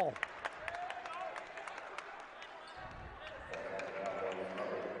Hall.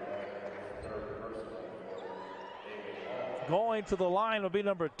 Going to the line will be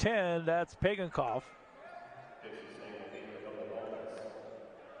number 10, that's Pagankoff.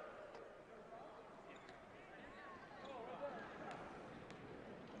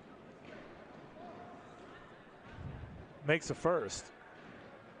 Makes a first.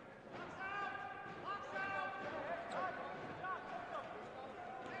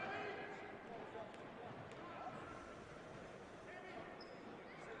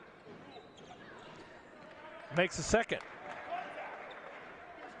 Makes a second.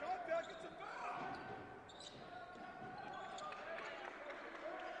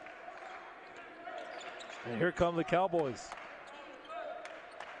 And here come the Cowboys.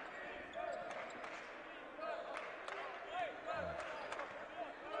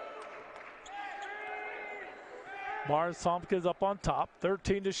 Barnes Tompkins up on top,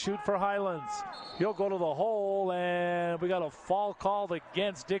 13 to shoot for Highlands. He'll go to the hole, and we got a foul called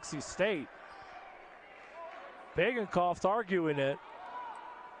against Dixie State. Pagankoff's arguing it.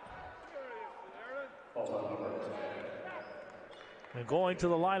 And going to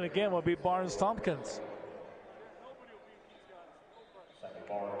the line again will be Barnes Tompkins.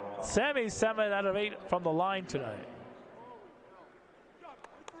 Sammy 7 out of 8 from the line tonight.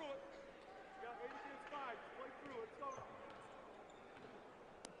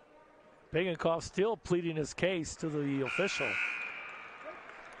 Pagankoff still pleading his case to the official.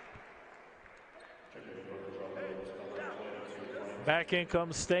 Back in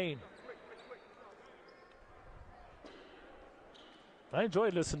comes Stain. I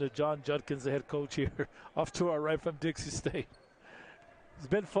enjoyed listening to John Judkins, the head coach here, off to our right from Dixie State. It's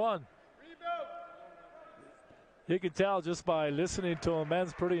been fun. You can tell just by listening to him,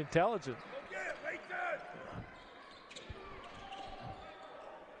 man's pretty intelligent.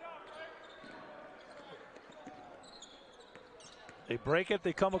 They break it,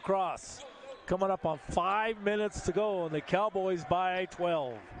 they come across. Coming up on 5 minutes to go, and the Cowboys by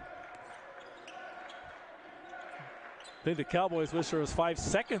 12. I think the Cowboys wish there was 5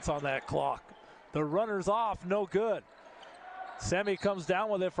 seconds on that clock. The runner's off, no good. Sammy comes down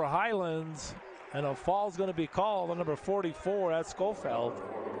with it for Highlands, and a foul's going to be called on number 44, that's Schofield.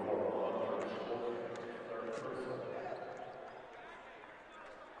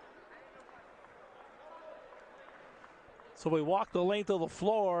 So we walk the length of the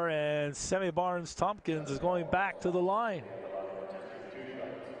floor, and Sammy Barnes Tompkins is going back to the line.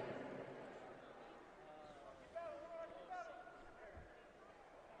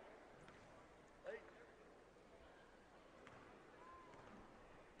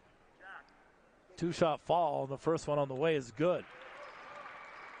 Two-shot fall, and the first one on the way is good.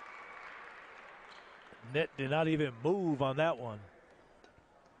 Net did not even move on that one.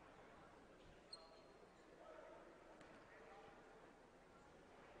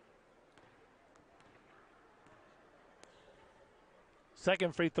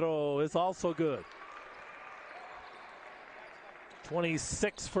 Second free throw is also good.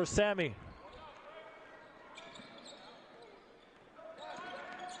 26 for Sammy.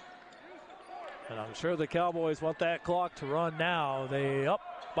 And I'm sure the Cowboys want that clock to run now. They up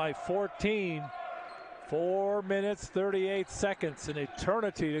by 14. 4 minutes, 38 seconds, an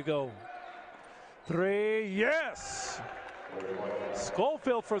eternity to go. 3, yes!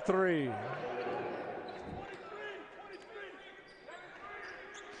 Schofield for 3.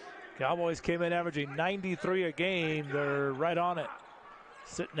 Cowboys came in averaging 93 a game. They're right on it,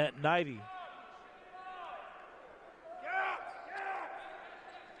 sitting at 90.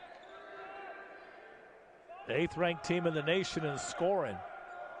 The 8th ranked team in the nation in scoring.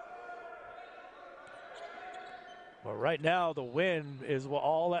 But right now, the win is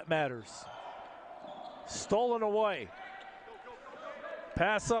all that matters. Stolen away.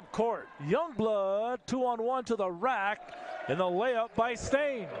 Pass up court. Youngblood, 2-on-1 to the rack. And the layup by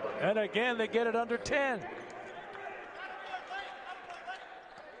Stain. And again, they get it under 10.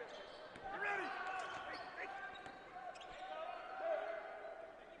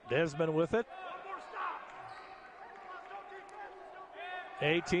 Desmond with it.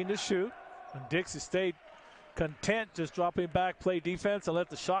 18 to shoot. And Dixie stayed content just dropping back, play defense, and let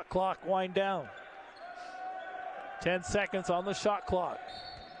the shot clock wind down. 10 seconds on the shot clock.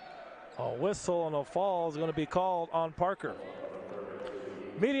 A whistle and a foul is going to be called on Parker.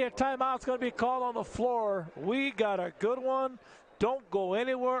 Media timeout's going to be called on the floor. We got a good one. Don't go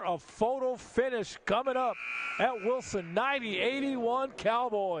anywhere. A photo finish coming up at Wilson. 90-81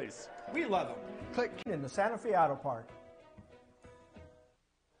 Cowboys. We love them. Click in the Santa Fe Auto Park.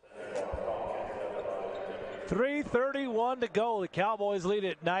 3:31 to go. The Cowboys lead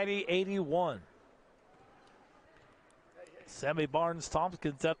at 90-81. Sammy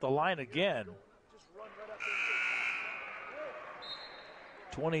Barnes-Tompkins at the line again.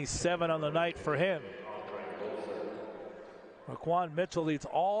 27 on the night for him. Raquan Mitchell leads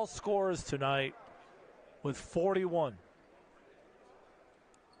all scorers tonight with 41.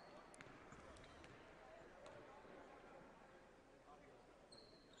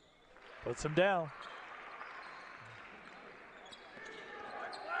 Puts him down.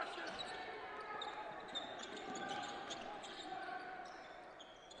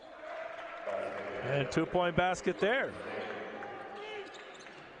 And two-point basket there.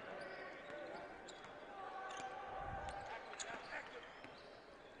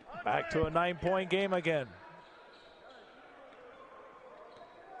 Back to a 9-point game again.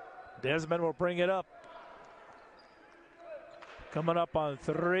 Desmond will bring it up. Coming up on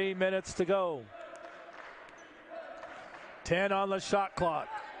 3 minutes to go. 10 on the shot clock.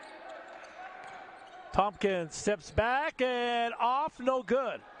 Tompkins steps back and off, no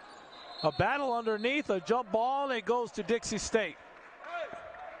good. A battle underneath, a jump ball, and it goes to Dixie State.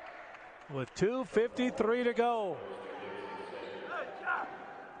 With 2:53 to go.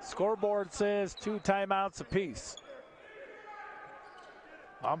 Scoreboard says 2 timeouts apiece.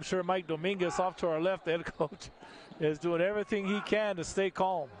 I'm sure Mike Dominguez, off to our left, the head coach, is doing everything he can to stay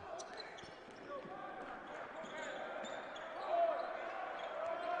calm.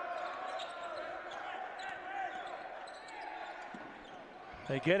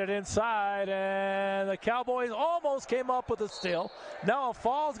 They get it inside, and the Cowboys almost came up with a steal. Now a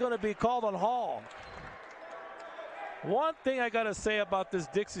foul is going to be called on Hall. One thing I got to say about this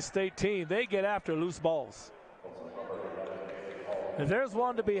Dixie State team, they get after loose balls. If there's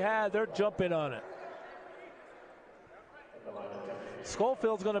one to be had, they're jumping on it.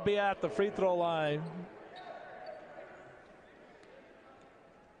 Schofield's going to be at the free throw line.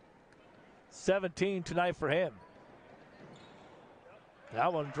 17 tonight for him.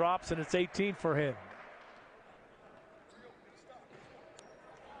 That one drops, and it's 18 for him.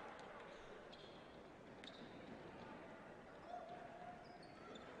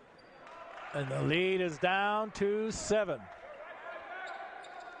 And the lead is down to 7.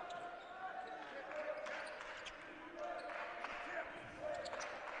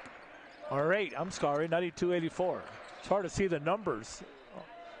 Or 8, I'm sorry, 92-84. It's hard to see the numbers.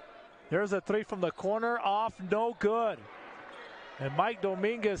 There's a 3 from the corner, off, no good. And Mike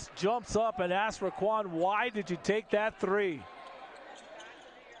Dominguez jumps up and asks Raquan, why did you take that 3?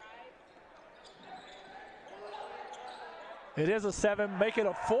 It is a 7, make it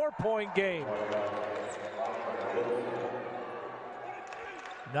a 4-point game.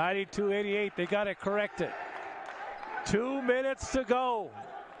 92-88, they got it corrected. 2 minutes to go.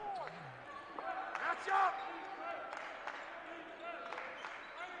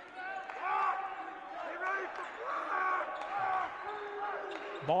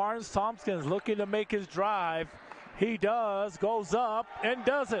 Barnes-Tompkins looking to make his drive. He does, goes up and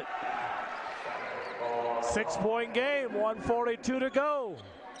does it. 6-point game, 1:42 to go.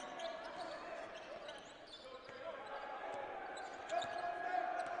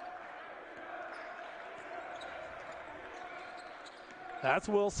 That's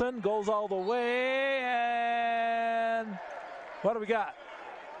Wilson, goes all the way, and what do we got?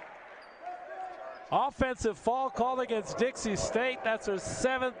 Offensive foul called against Dixie State. That's her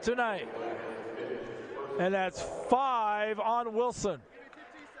 7th tonight. And that's 5 on Wilson.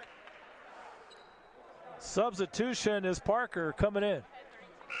 Substitution is Parker coming in.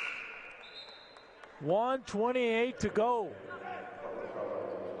 1:28 to go.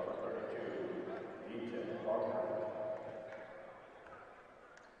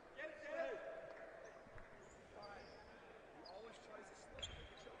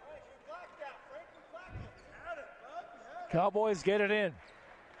 Cowboys get it in.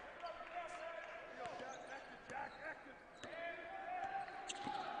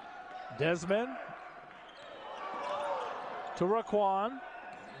 Desmond to Raquan.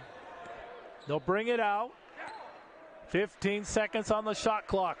 They'll bring it out. 15 seconds on the shot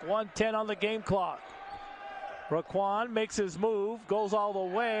clock. 1:10 on the game clock. Raquan makes his move, goes all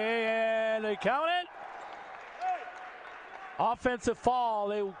the way, and they count it. Offensive foul.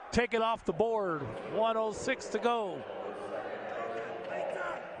 They take it off the board. 1:06 to go.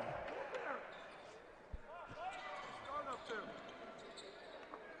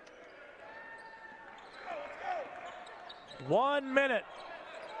 One minute.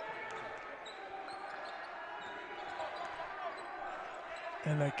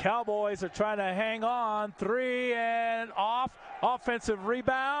 And the Cowboys are trying to hang on. 3 and off. Offensive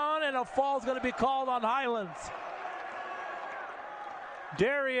rebound, and a fall is going to be called on Highlands.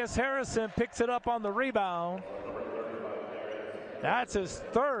 Darius Harrison picks it up on the rebound. That's his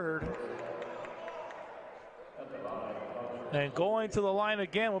 3rd. And going to the line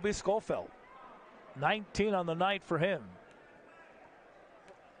again will be Schofield. 19 on the night for him.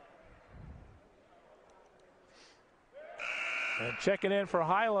 And checking in for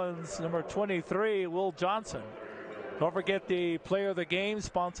Highlands, number 23, Will Johnson. Don't forget the player of the game,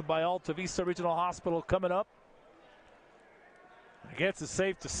 sponsored by Alta Vista Regional Hospital, coming up. I guess it's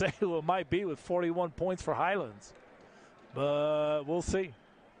safe to say who it might be with 41 points for Highlands. But we'll see.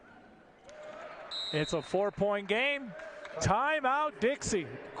 It's a 4-point game. Timeout, Dixie.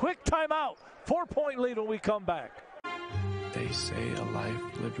 Quick timeout. 4-point lead when we come back. They say a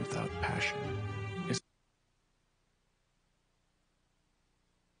life lived without passion is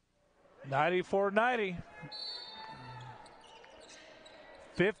 94-90.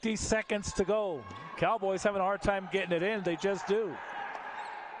 50 seconds to go. Cowboys having a hard time getting it in. They just do.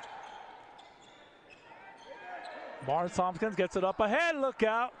 Barnes Tompkins gets it up ahead. Look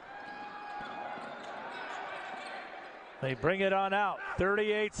out. They bring it on out.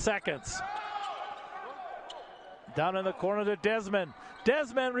 38 seconds. Down in the corner to Desmond.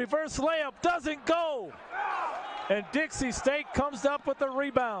 Desmond, reverse layup, doesn't go. And Dixie State comes up with the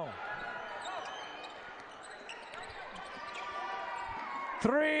rebound.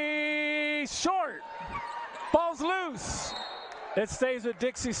 3 short. Ball's loose. It stays with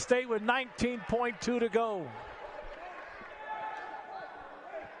Dixie State with 19.2 to go.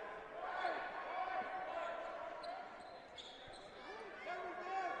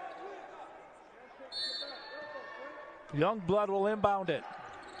 Youngblood will inbound it.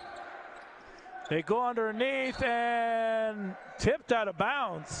 They go underneath and tipped out of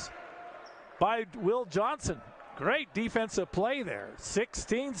bounds by Will Johnson. Great defensive play there.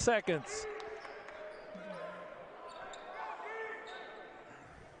 16 seconds.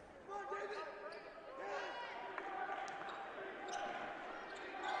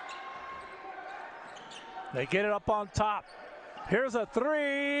 They get it up on top. Here's a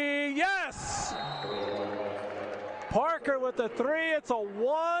 3. Yes! Parker with the 3. It's a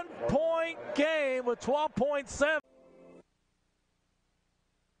 1-point game with 12.7.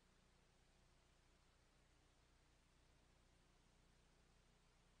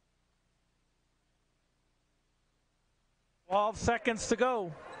 Twelve seconds to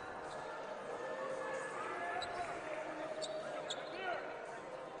go.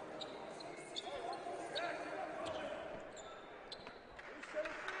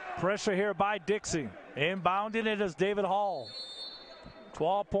 Pressure here by Dixie. Inbounding it is David Hall.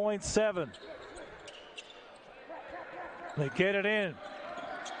 12.7. They get it in.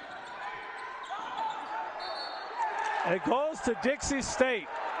 It goes to Dixie State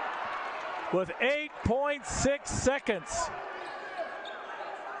with 8.6 seconds.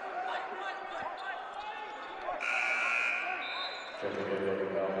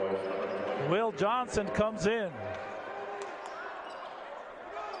 Will Johnson comes in.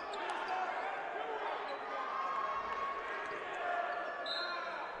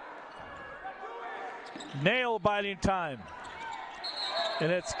 Nail biting time.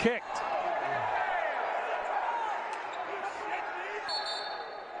 And it's kicked.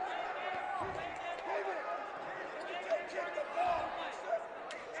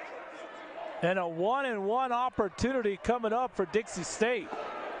 And a 1-and-1 opportunity coming up for Dixie State.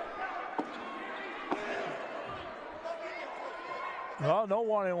 Oh, no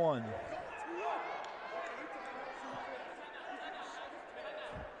 1-and-1.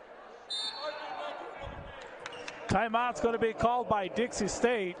 Timeout's going to be called by Dixie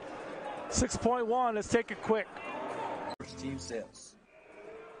State. 6.1, let's take it quick. First team sales.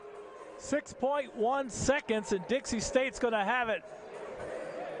 6.1 seconds, and Dixie State's going to have it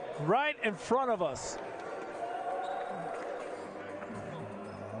right in front of us.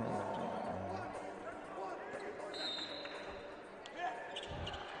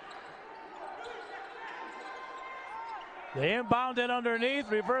 They inbound it underneath,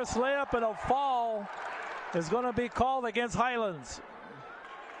 reverse layup, and a foul is going to be called against Highlands.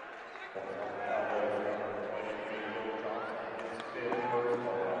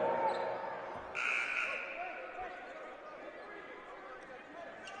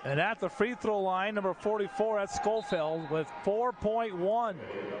 And at the free throw line, number 44 at Schofield with 4.1.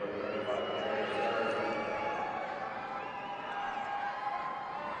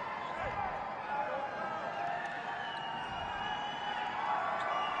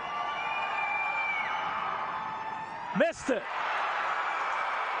 Missed it.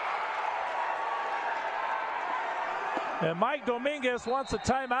 And Mike Dominguez wants a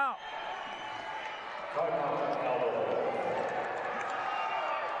timeout.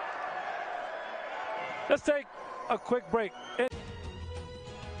 Let's take a quick break.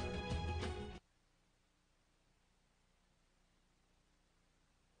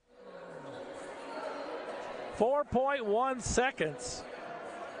 4.1 seconds.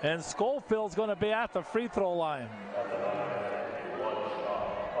 And Schofield's going to be at the free throw line.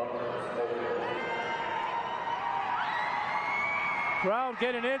 Crowd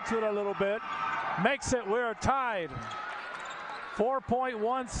getting into it a little bit. Makes it, we're tied.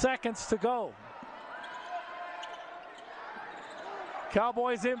 4.1 seconds to go.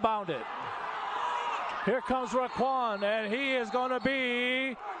 Cowboys inbound it. Here comes Raquan, and he is going to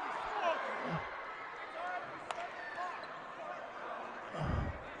be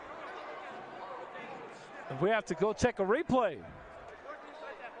we have to go check a replay.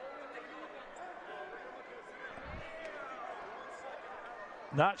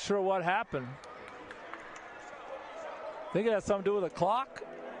 Not sure what happened. Think it has something to do with the clock.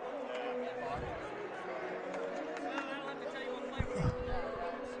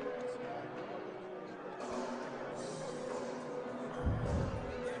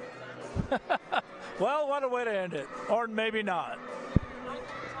 Well, what a way to end it. Or maybe not.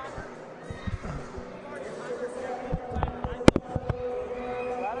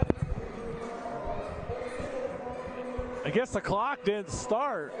 I guess the clock didn't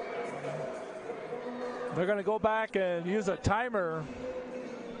start. They're going to go back and use a timer.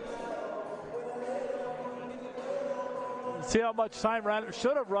 See how much time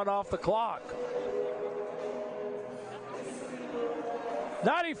should have run off the clock.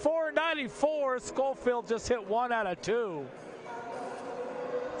 94-94, Schofield just hit 1 out of 2.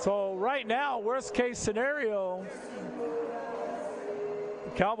 So right now, worst case scenario,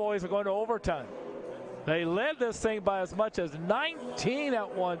 the Cowboys are going to overtime. They led this thing by as much as 19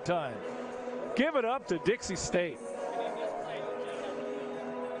 at one time. Give it up to Dixie State.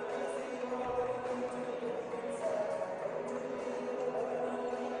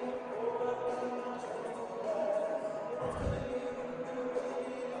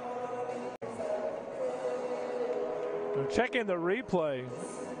 They're checking the replay.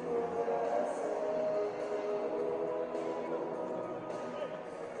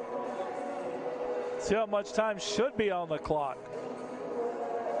 See how much time should be on the clock.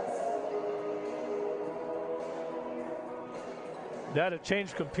 They had to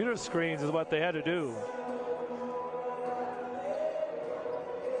change computer screens is what they had to do.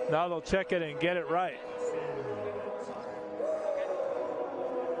 Now they'll check it and get it right.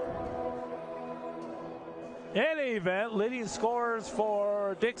 In any event, leading scorers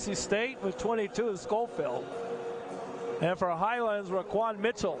for Dixie State with 22 is Schofield. And for Highlands, Raquan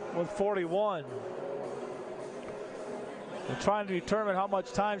Mitchell with 41. They're trying to determine how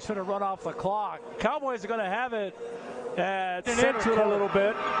much time should have run off the clock. Cowboys are going to have it at into it a little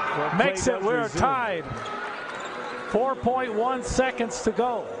bit. Makes it, we're tied. 4.1 seconds to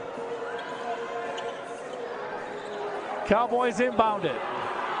go. Cowboys inbound it.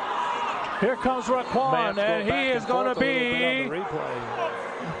 Here comes Raquan, and he is going to be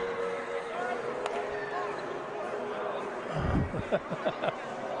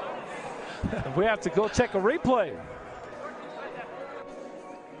we have to go check a replay.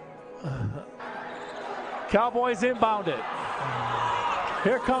 Cowboys inbound it.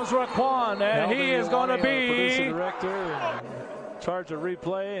 Here comes Raquan, and he is going to be producer director, and in charge of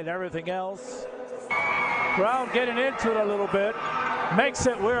replay and everything else. Brown getting into it a little bit. Makes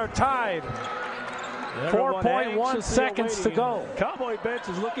it, we're tied. 4.1 seconds to go. Cowboy bench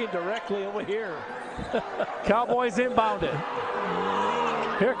is looking directly over here. Cowboys inbounded.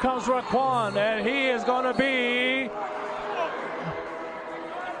 Here comes Raquan, and he is going to be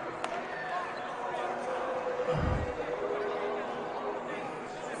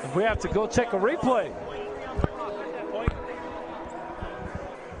we have to go check a replay.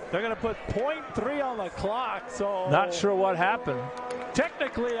 They're going to put .3 on the clock, so not sure what happened.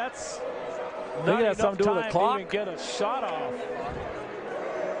 Technically, that's not enough something to do with the clock. To even get a shot off.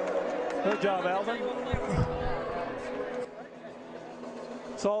 Good job, Alvin.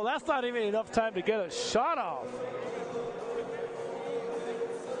 So that's not even enough time to get a shot off.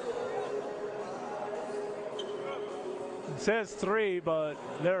 It says 3, but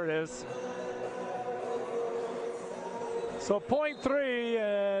there it is. So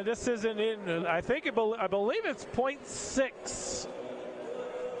 .3, this isn't in, I believe it's .6.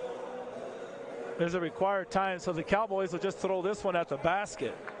 There's a required time, so the Cowboys will just throw this one at the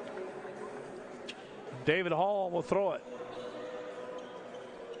basket. David Hall will throw it.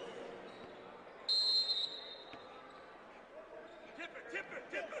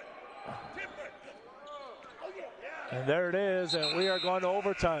 And there it is, and we are going to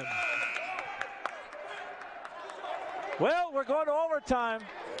overtime. Well, we're going to overtime.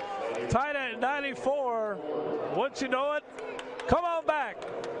 Tied at 94. Once you know it, come on back.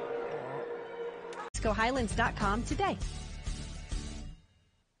 Go Highlands.com today.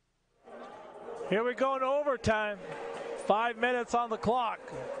 Here we go to overtime. 5 minutes on the clock.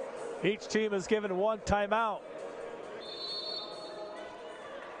 Each team is given one timeout.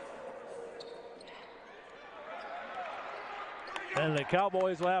 And the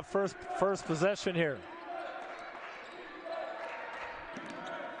Cowboys will have first possession here.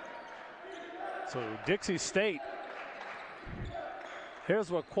 So Dixie State. Here's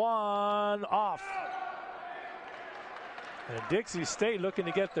Raquan off. And Dixie State looking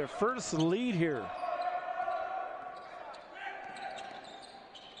to get their first lead here.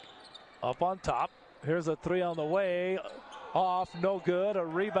 Up on top. Here's a 3 on the way. Off, no good. A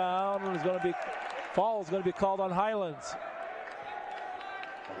rebound is going to be, foul is going to be called on Highlands.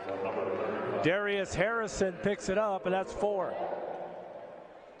 Darius Harrison picks it up, and that's 4.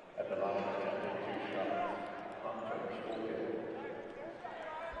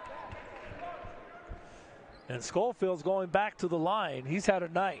 And Schofield's going back to the line. He's had a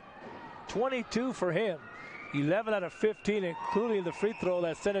night. 22 for him. 11 out of 15, including the free throw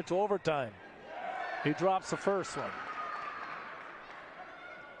that sent it to overtime. He drops the first one.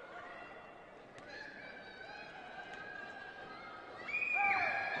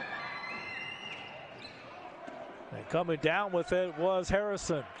 And coming down with it was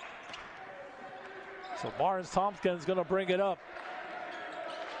Harrison. So Barnes-Tompkins going to bring it up.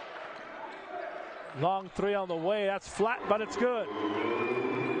 Long 3 on the way. That's flat, but it's good.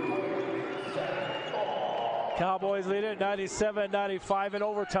 Cowboys lead it 97-95 in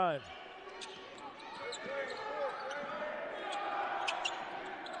overtime.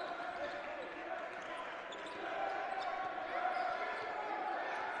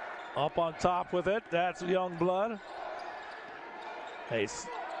 Up on top with it. That's Youngblood. Hayes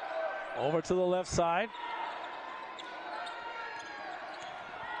over to the left side.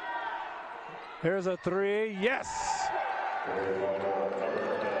 Here's a 3. Yes.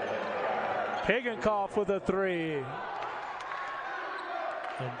 Hagenkoff with a 3.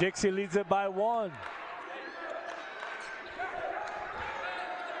 And Dixie leads it by 1.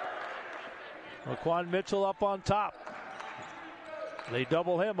 Raquan Mitchell up on top. They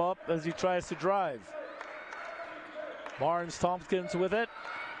double him up as he tries to drive. Barnes-Tompkins with it.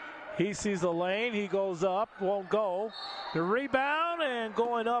 He sees the lane. He goes up. Won't go. The rebound, and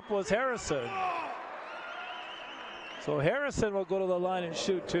going up was Harrison. So Harrison will go to the line and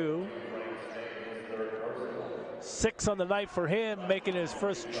shoot 2. 6 on the night for him, making his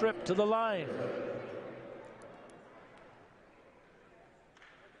first trip to the line.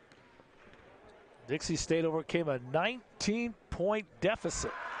 Dixie State overcame a 19-point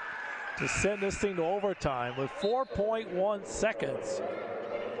deficit to send this thing to overtime with 4.1 seconds.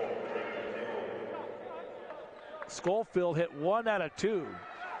 Schofield hit 1 out of 2.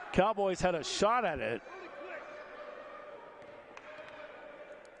 Cowboys had a shot at it.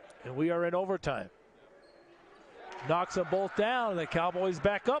 And we are in overtime. Knocks them both down. The Cowboys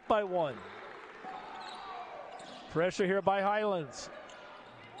back up by 1. Pressure here by Highlands.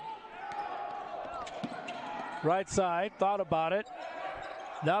 Right side, thought about it.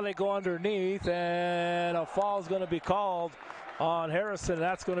 Now they go underneath, and a foul is going to be called on Harrison.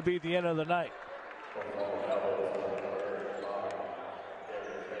 That's going to be the end of the night.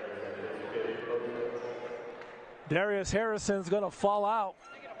 Darius Harrison's going to fall out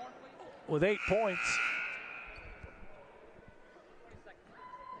with 8 points.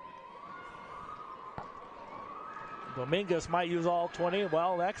 Dominguez might use all 20.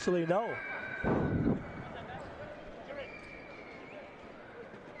 Well, actually, no.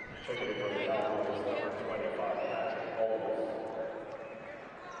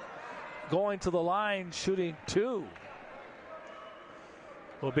 Going to the line, shooting 2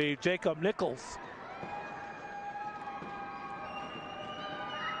 will be Jacob Nichols.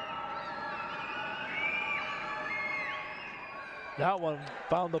 That one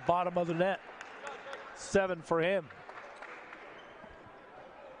found the bottom of the net. 7 for him.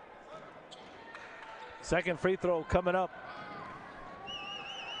 Second free throw coming up.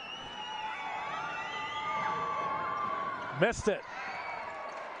 Missed it.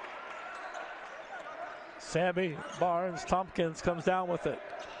 Sammy Barnes Tompkins comes down with it.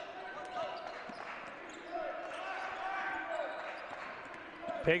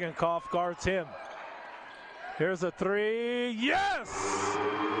 Pagankoff guards him. Here's a 3. Yes!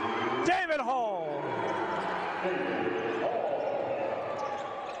 David Hall.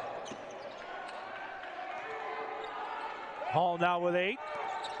 Hall now with 8.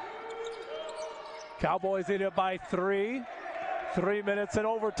 Cowboys in it by 3. 3 minutes in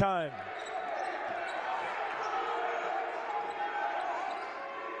overtime.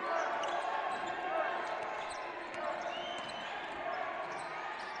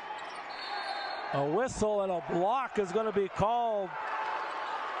 A whistle and a block is going to be called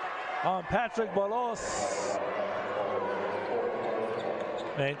on Patrick Bolos.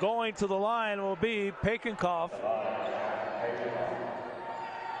 And going to the line will be Pagankoff.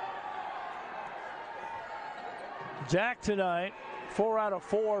 Jack tonight, 4 out of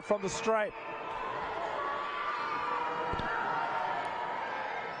 4 from the stripe.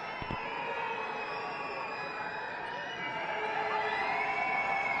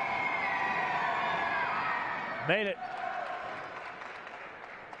 Made it.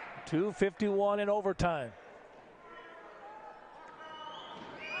 2:51 in overtime.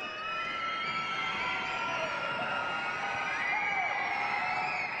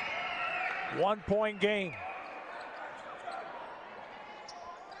 One-point game.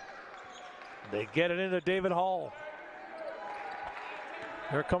 They get it into David Hall.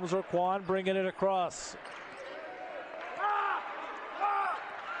 Here comes Raquan bringing it across.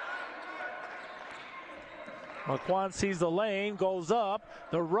 Raquan sees the lane, goes up.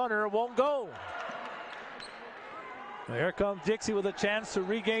 The runner won't go. Here comes Dixie with a chance to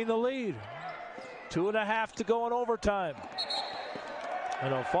regain the lead. 2.5 to go in overtime.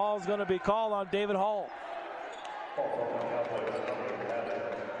 And a foul is going to be called on David Hall.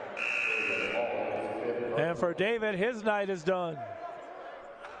 And for David, his night is done.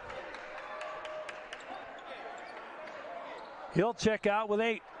 He'll check out with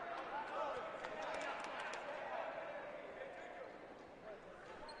 8.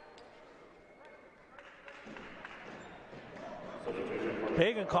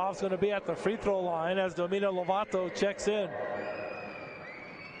 Pagankoff's going to be at the free throw line as Domino Lovato checks in.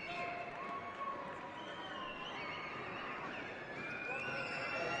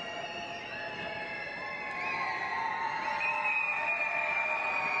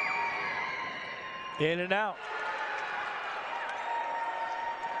 In and out.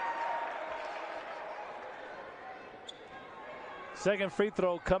 Second free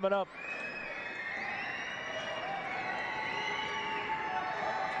throw coming up.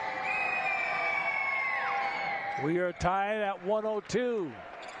 We are tied at 102.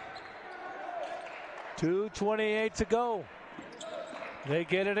 2:28 to go. They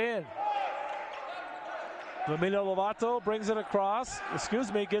get it in. Domino Lovato brings it across.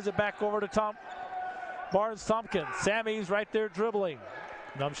 Gives it back over to Barnes Tompkins. Sammy's right there dribbling.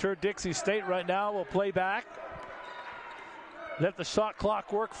 And I'm sure Dixie State right now will play back. Let the shot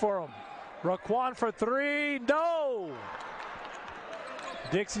clock work for him. Raquan for 3. No!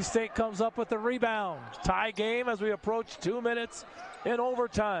 Dixie State comes up with the rebound. Tie game as we approach 2 minutes in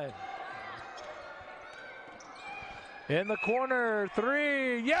overtime. In the corner,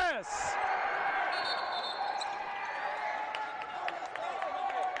 3. Yes!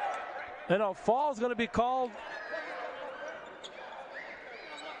 And a foul is going to be called.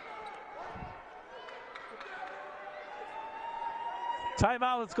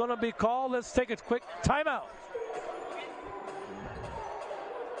 Timeout is going to be called. Let's take a quick timeout.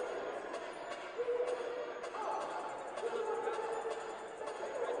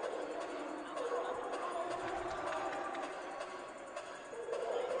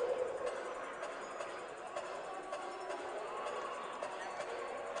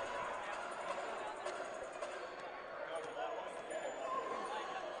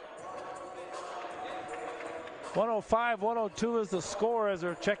 105-102 is the score as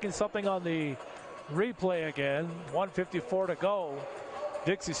they're checking something on the replay again. 1:54 to go.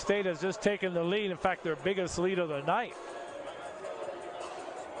 Dixie State has just taken the lead. In fact, their biggest lead of the night.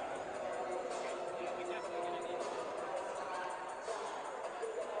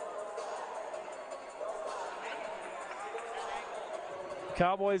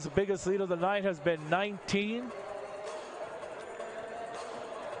 Cowboys' biggest lead of the night has been 19.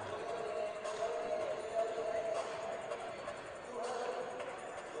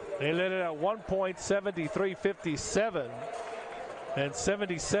 They led it at 1 point, 73-57, and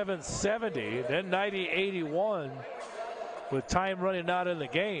 77-70, then 90-81 with time running out in the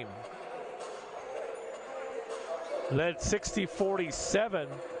game. Led 60-47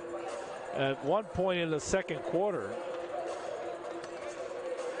 at 1 point in the second quarter.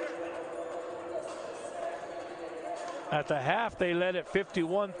 At the half, they led at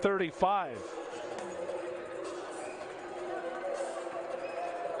 51-35.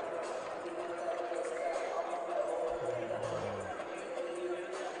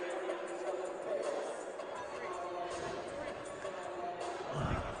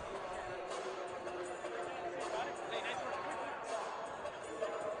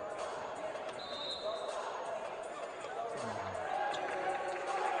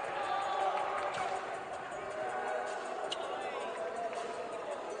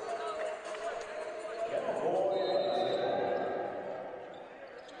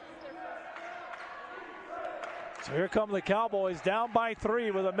 So here come the Cowboys, down by 3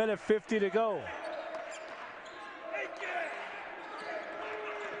 with 1:50 to go.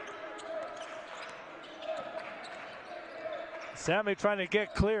 Sammy trying to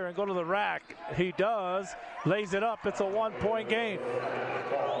get clear and go to the rack. He does, lays it up. It's a 1 point game.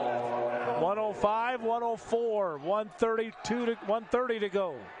 105-104, 130 to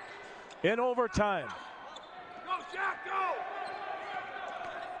go in overtime. Go, Jack, go!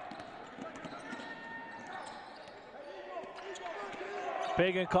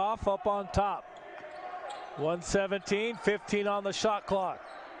 Bagenkoff up on top. 117, 15 on the shot clock.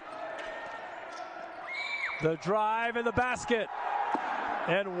 The drive in the basket.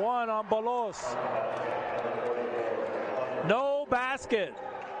 And 1 on Bolos. No basket.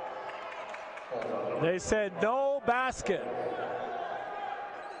 They said no basket.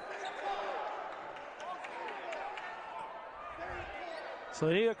 So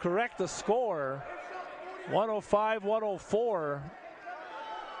they need to correct the score. 105-104.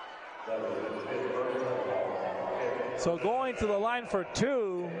 So going to the line for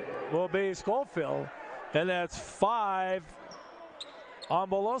 2 will be Schofield, and that's 5 on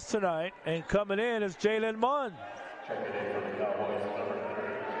Bolos tonight. And coming in is Jalen Munn.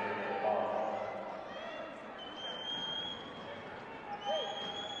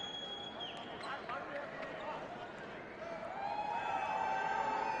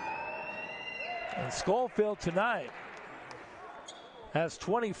 And Schofield tonight has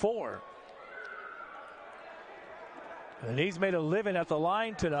 24. And he's made a living at the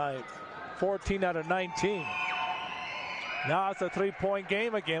line tonight. 14 out of 19. Now it's a 3-point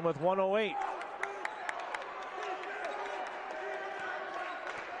game again with 108.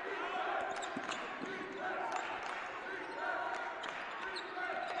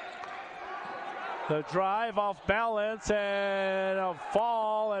 The drive off balance and a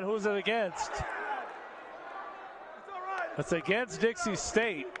fall, and who's it against? It's against Dixie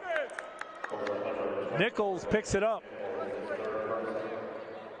State. Nichols picks it up.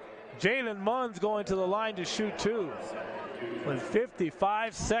 Jalen Munn's going to the line to shoot 2 with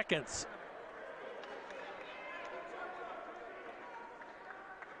 55 seconds.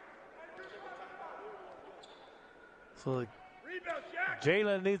 So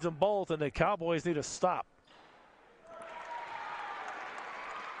Jalen needs them both, and the Cowboys need to stop.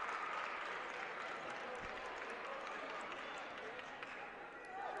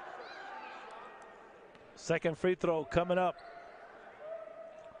 Second free throw coming up.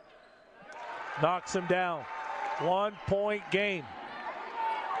 Knocks him down. 1 point game.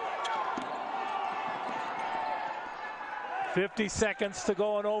 50 seconds to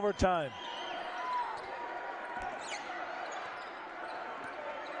go in overtime.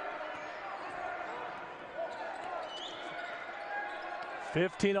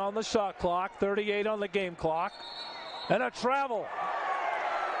 $15 on the shot clock, 38 on the game clock, and a travel.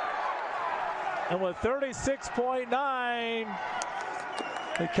 And with 36.9,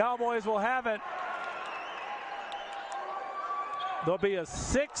 the Cowboys will have it. There'll be a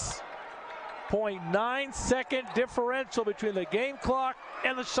 6.9 second differential between the game clock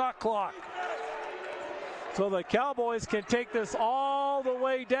and the shot clock. So the Cowboys can take this all the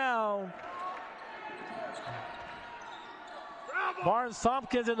way down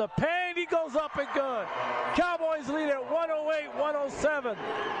Barnes-Tompkins in the paint. He goes up and good. Cowboys lead at 108-107.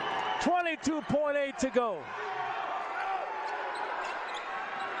 22.8 to go.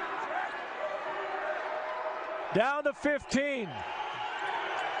 Down to 15.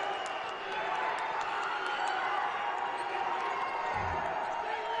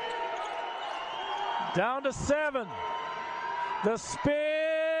 Down to 7. The spin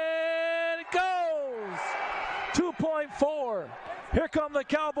goes. 2.4. Here come the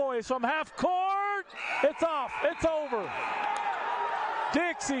Cowboys from half court. It's off. It's over.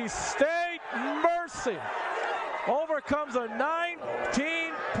 Dixie State Mercy overcomes a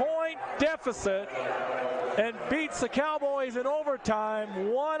 19-point deficit and beats the Cowboys in overtime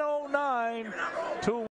 109-1.